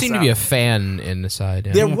 There did seem to be a fan in the side.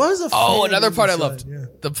 Yeah. There was a fan. Oh, another part I inside, loved. yeah.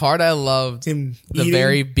 The part I loved. Him the eating?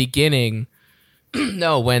 very beginning.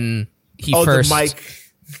 No, when he Oh, first the mic.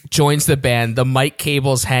 joins the band, the mic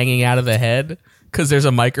cable's hanging out of the head because there's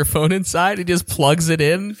a microphone inside. He just plugs it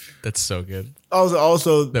in. That's so good.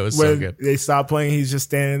 Also, that was when so good. They stop playing. He's just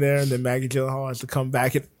standing there, and then Maggie Gyllenhaal has to come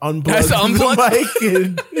back and unplug Has to unplug the mic.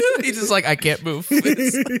 And He's just like, I can't move.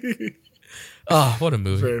 Oh, what a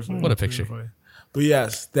movie! Very funny, What a picture! very funny. But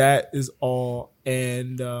yes, that is all.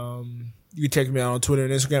 And you can check me out on Twitter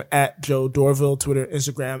and Instagram at Joe Dorville, Twitter,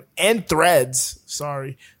 Instagram, and Threads.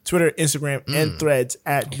 Sorry. Twitter, Instagram, and Threads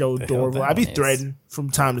at Joe Dorville. I be threading from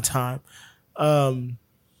time to time.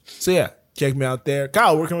 So yeah, check me out there.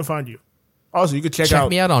 Kyle, where can we find you? Also, you can check out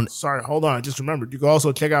me out on. Sorry, hold on. I just remembered. You can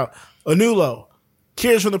also check out Anulo,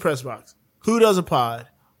 Cheers from the Press Box, Who Does a Pod,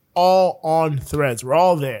 all on Threads. We're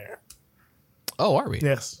all there. Oh, are we?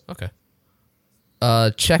 Yes. Okay.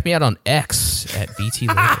 Check me out on X at VT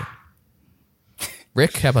Later.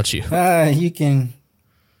 Rick, how about you? You can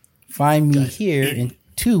find me here in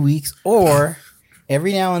 2 weeks, or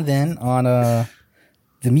every now and then on the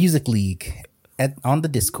Music League on the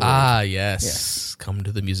Discord. Ah, yes. Come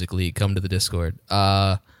to the Music League. Come to the Discord.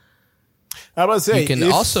 I was about to say, you can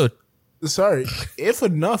also. Sorry, if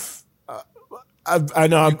enough. I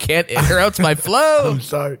know You can't interrupt my flow. I'm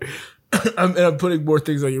sorry. I'm putting more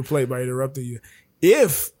things on your plate by interrupting you.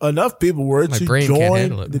 If enough people were My to brain can't join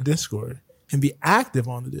handle it, the man. Discord and be active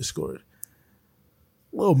on the Discord,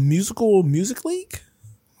 a little music league,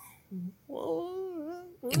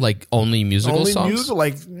 Like only musical only songs? music,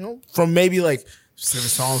 like from maybe like specific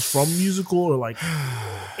songs from musical or like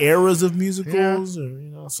eras of musicals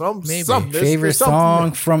or something. Maybe. There's Favorite something song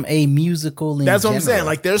there. from a musical. That's what I'm saying.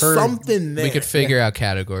 Like there's something there. We could figure out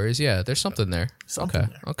categories. Yeah, there's something there. Something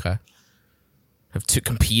okay. Okay. Have two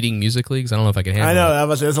competing music leagues. I don't know if I can handle I know. it. I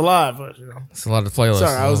was saying, it's a lot, but It's a lot of playlists.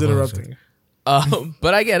 Sorry, I was interrupting.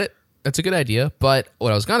 But I get it. That's a good idea. But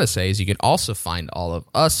what I was going to say is you can also find all of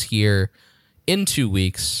us here in 2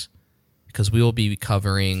 weeks because we will be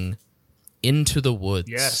covering Into the Woods.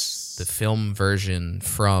 Yes. The film version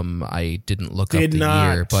from, I didn't look up the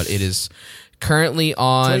not. year, but it is currently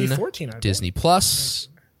on 2014, I think. Disney Plus.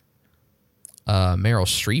 Meryl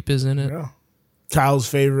Streep is in it. Yeah. Kyle's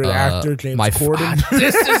favorite actor, James Corden.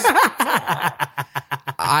 This is.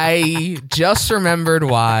 I just remembered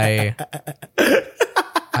why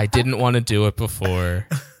I didn't want to do it before.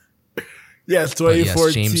 Yes, But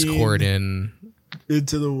 2014. yes, James Corden,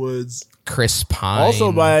 Into the Woods. Chris Pine,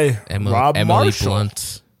 Also by Rob Emily Marshall.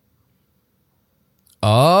 Blunt.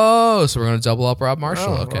 Oh, so we're going to double up Rob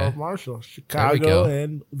Marshall. Oh, Okay, Rob Marshall. go. Chicago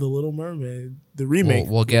and The Little Mermaid. The remake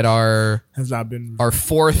we'll get our has not been. our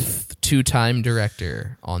fourth two-time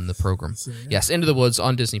director on the program. Yes, Into the Woods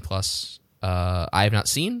on Disney Plus. I have not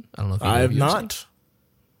seen. I don't know if I either have of you have not.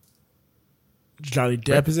 Johnny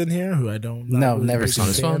Depp is in here, who I don't. No, really never big seen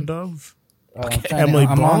his fan phone. of. Emily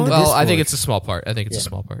Blunt? on the Well, I think Discord. it's a small part. I think it's a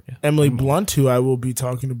small part. Yeah. Emily Blunt, who I will be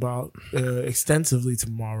talking about extensively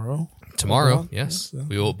tomorrow. Tomorrow, yes,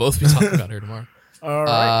 we will both be talking about her tomorrow. All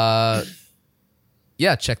right.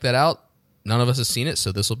 Yeah, check that out. None of us have seen it,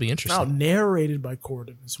 so this will be interesting. Now narrated by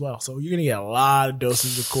Corden as well, so you're gonna get a lot of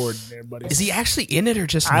doses of Corden there, buddy. Is he actually in it or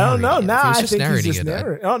just? I don't know. narrating it? Now If he was I just think he's narrating just it,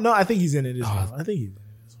 narrating. Oh no, I think he's in it as well. I think he's in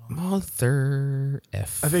it as well. Mother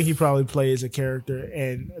F. I think he probably plays a character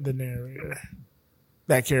and the narrator.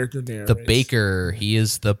 That character narrates. The baker. He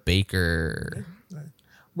is the baker.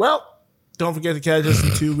 Well, don't forget to catch us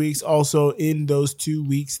in 2 weeks. Also, in those 2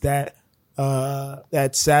 weeks, that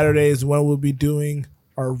Saturday is when we'll be doing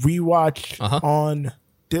our rewatch on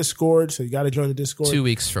Discord. So you got to join the Discord. 2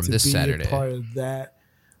 weeks from to this be Saturday. A part of that.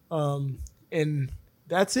 And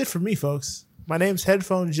that's it for me, folks. My name's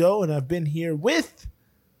Headphone Joe, and I've been here with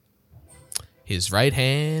his right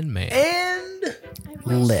hand man and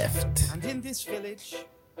left. And in this village,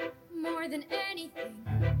 more than anything,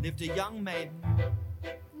 lived a young maiden.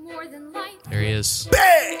 more than light, There he is.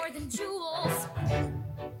 more than jewels.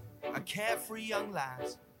 A carefree young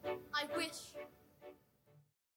lad. I wish